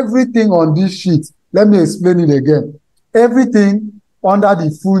everything on this sheet, let me explain it again. Everything under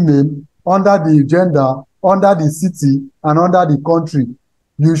the full name, under the gender, under the city, and under the country,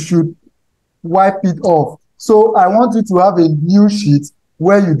 you should wipe it off. So I want you to have a new sheet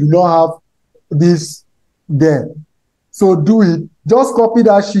where you do not have this there. So do it. Just copy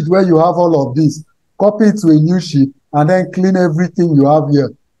that sheet where you have all of this. Copy it to a new sheet and then clean everything you have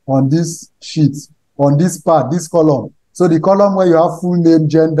here on this sheet, on this part, this column. So the column where you have full name,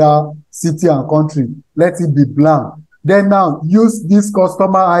 gender, city, and country, let it be blank. Then now use this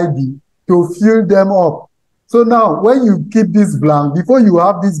customer ID to fill them up. So now when you keep this blank, before you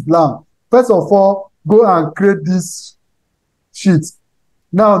have this blank, first of all, go and create this sheet.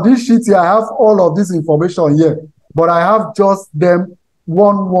 Now this sheet here, I have all of this information here, but I have just them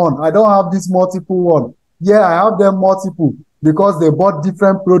one. I don't have this multiple one. Yeah, I have them multiple because they bought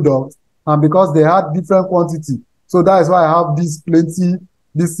different products and because they had different quantity. So that is why I have this plenty,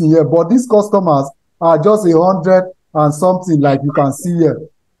 this here. But these customers are just 100 and something, like you can see here.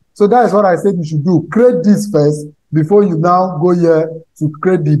 So that is what I said you should do. Create this first before you now go here to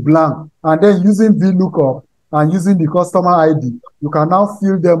create the blank. And then using VLOOKUP and using the customer ID, you can now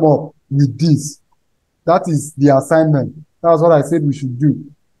fill them up with this. That is the assignment. That's what I said we should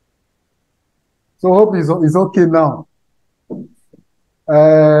do. So hope it's okay now.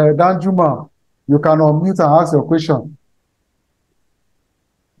 Danjuma, you can unmute and ask your question.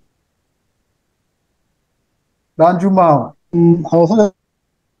 Danjuma. I was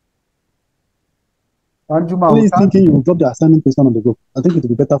only thinking you will drop the assignment question on the group. I think it would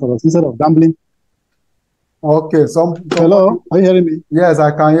be better for us instead of gambling. Okay. Hello, are you hearing me? Yes,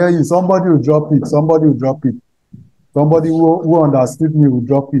 I can hear you. Somebody will drop it. Somebody will drop it. Somebody who understood me will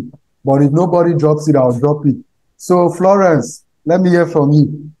drop it. But if nobody drops it, I'll drop it. So Florence, let me hear from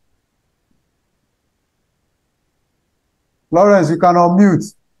you. Florence, you can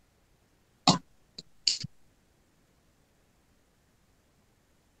unmute.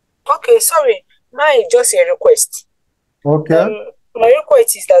 Okay, sorry. My just a request. Okay. My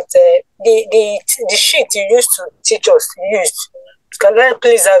request is that the sheet you used to teach us, can I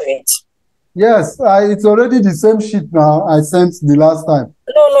please have it? Yes, it's already the same sheet now I sent the last time.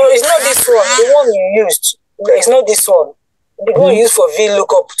 No, it's not this one. The one you used. It's not this one. The one you used for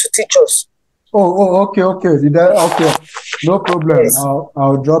VLOOKUP to teach us. Okay. Okay. No problem. Yes.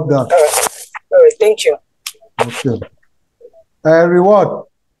 I'll drop that. All right. Thank you. Okay.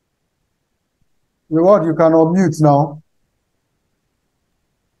 Reward, you can unmute now.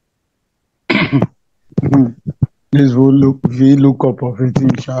 This VLOOKUP of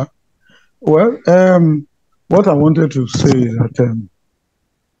it, sir. Well, what I wanted to say is that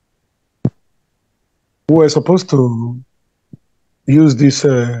we were supposed to use this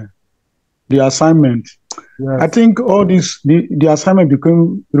the assignment. Yes. I think all this the assignment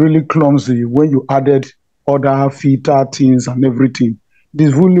became really clumsy when you added other filter things and everything.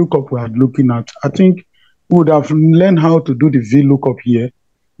 This VLOOKUP we are looking at, I think we would have learned how to do the VLOOKUP here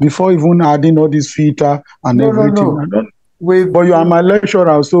before even adding all this filter and everything. No. But you are my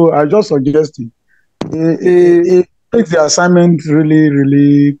lecturer, so I just suggest it makes the assignment really,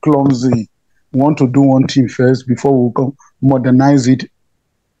 really clumsy. We want to do one thing first before we can modernize it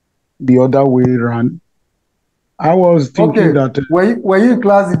the other way around. I was thinking that were you in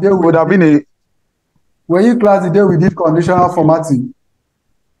class the day would have been a. Were you in class the day we did conditional formatting?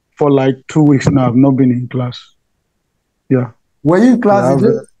 For like 2 weeks now, I've not been in class. Yeah. Were you in class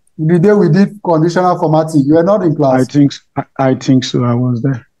the day we did conditional formatting? You were not in class. I think so. I was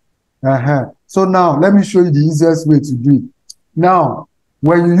there. So now, let me show you the easiest way to do it. Now,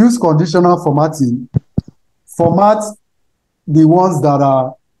 when you use conditional formatting, format the ones that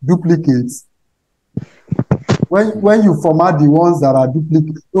are duplicates. When you format the ones that are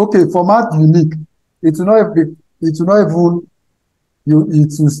duplicate, okay, format unique. It will not even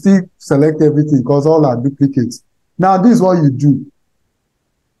it will still select everything because all are duplicates. Now, this is what you do.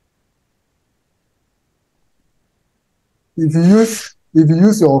 If you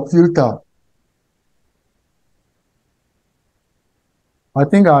use your filter, I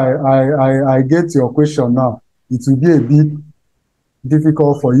think I get your question now. It will be a bit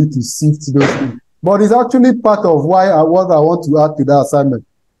difficult for you to sift those things. But it's actually part of what I want to add to that assignment.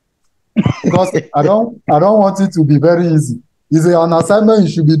 Because I don't want it to be very easy. It's an assignment you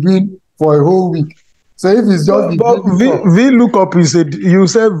should be doing for a whole week. So if it's just but VLOOKUP is you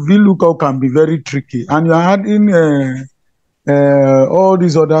said VLOOKUP can be very tricky, and you're adding all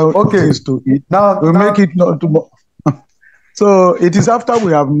these other things to it. Now we make it not too much. So it is after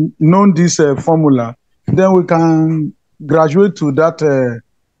we have known this formula, then we can graduate to that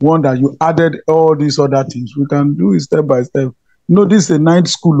one that you added all these other things. We can do it step by step. No, this is a night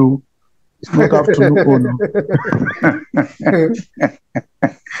school. It's not afternoon.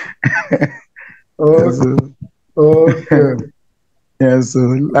 Okay. Yes,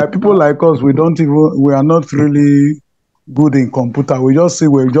 like people like us, we are not really good in computer. We just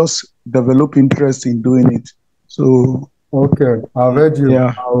develop interest in doing it. So okay, I've heard you.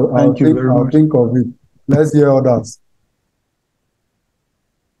 Yeah, thank you very much. I'll think of it. Let's hear others.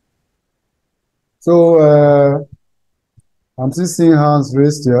 So I'm still seeing hands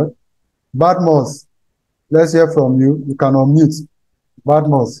raised here. Badmos, let's hear from you. You can unmute.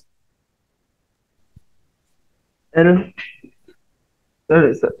 Badmos. Hello.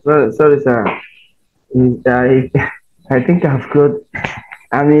 Sorry, sir. I think I'm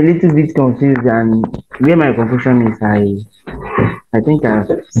a little bit confused, and where my confusion is, I think I've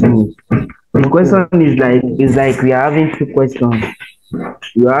seen it. The question is like we are having two questions.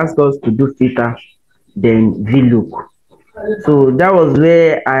 You asked us to do filter, then VLOOK. So that was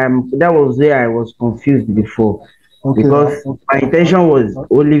where I was confused before, because my intention was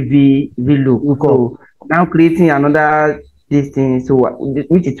only VLOOK. So now creating another this thing, so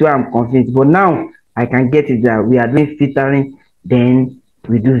which is where I'm confused. But now I can get it that we are doing filtering, then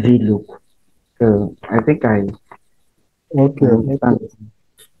we do VLOOK. So I think I understand.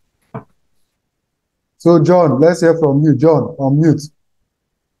 So John, let's hear from you. John, unmute.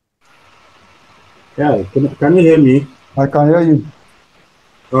 Yeah, can you hear me? I can hear you.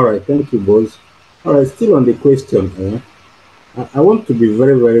 All right, thank you, boys. All right, still on the question, I want to be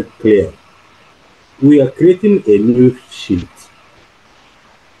very, very clear. We are creating a new sheet.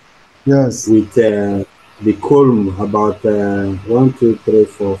 Yes. With the column about 1, 2, 3,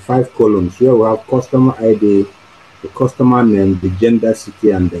 4, 5 columns where we have customer ID, the customer name, the gender,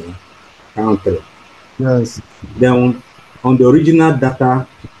 city, and the country. Yes. Then on the original data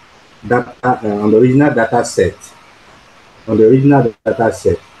set,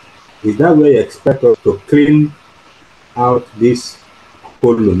 is that where you expect us to clean out these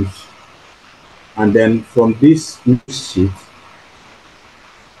columns, and then from this sheet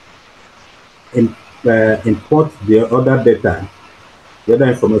import the other data, the other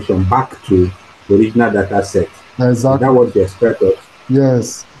information back to the original data set? Exactly. Is that what you expect us?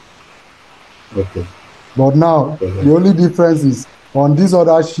 Yes. Okay. But now, the only difference is on this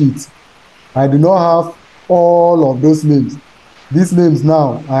other sheet, I do not have all of those names. These names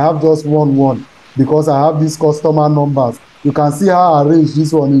now, I have just one because I have these customer numbers. You can see how arranged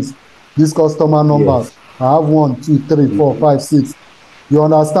this one is. These customer numbers. Yes. I have 1, 2, 3, 4, 5, 6. You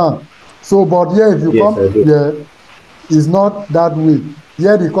understand? So, but here, if you come here, it's not that way.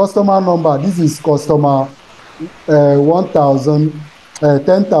 Here, the customer number, this is customer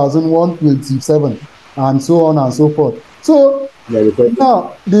 10,127, and so on and so forth. So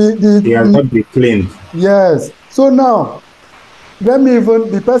now they are not be cleaned. Yes. So now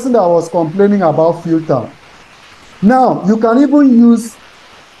the person that was complaining about filter. Now you can even use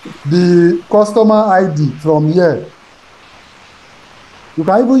the customer ID from here. You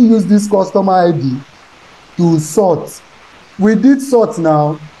can even use this customer ID to sort. We did sort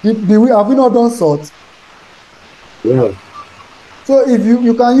now. Have we not done sort? Yeah. So if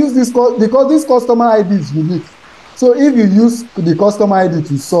you can use this because this customer ID is unique. So if you use the customer ID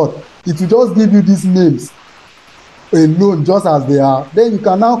to sort, it will just give you these names alone just as they are. Then you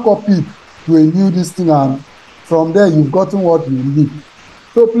can now copy it to a new this thing, and from there you've gotten what you need.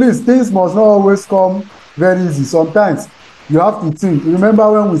 So please, things must not always come very easy. Sometimes you have to think. Remember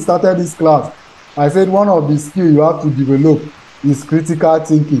when we started this class, I said one of the skills you have to develop is critical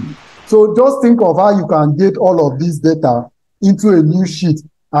thinking. So just think of how you can get all of this data into a new sheet,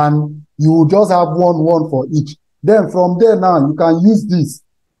 and you will just have one for each. Then from there now, you can use this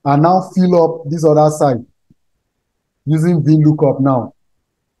and now fill up this other side using VLOOKUP now.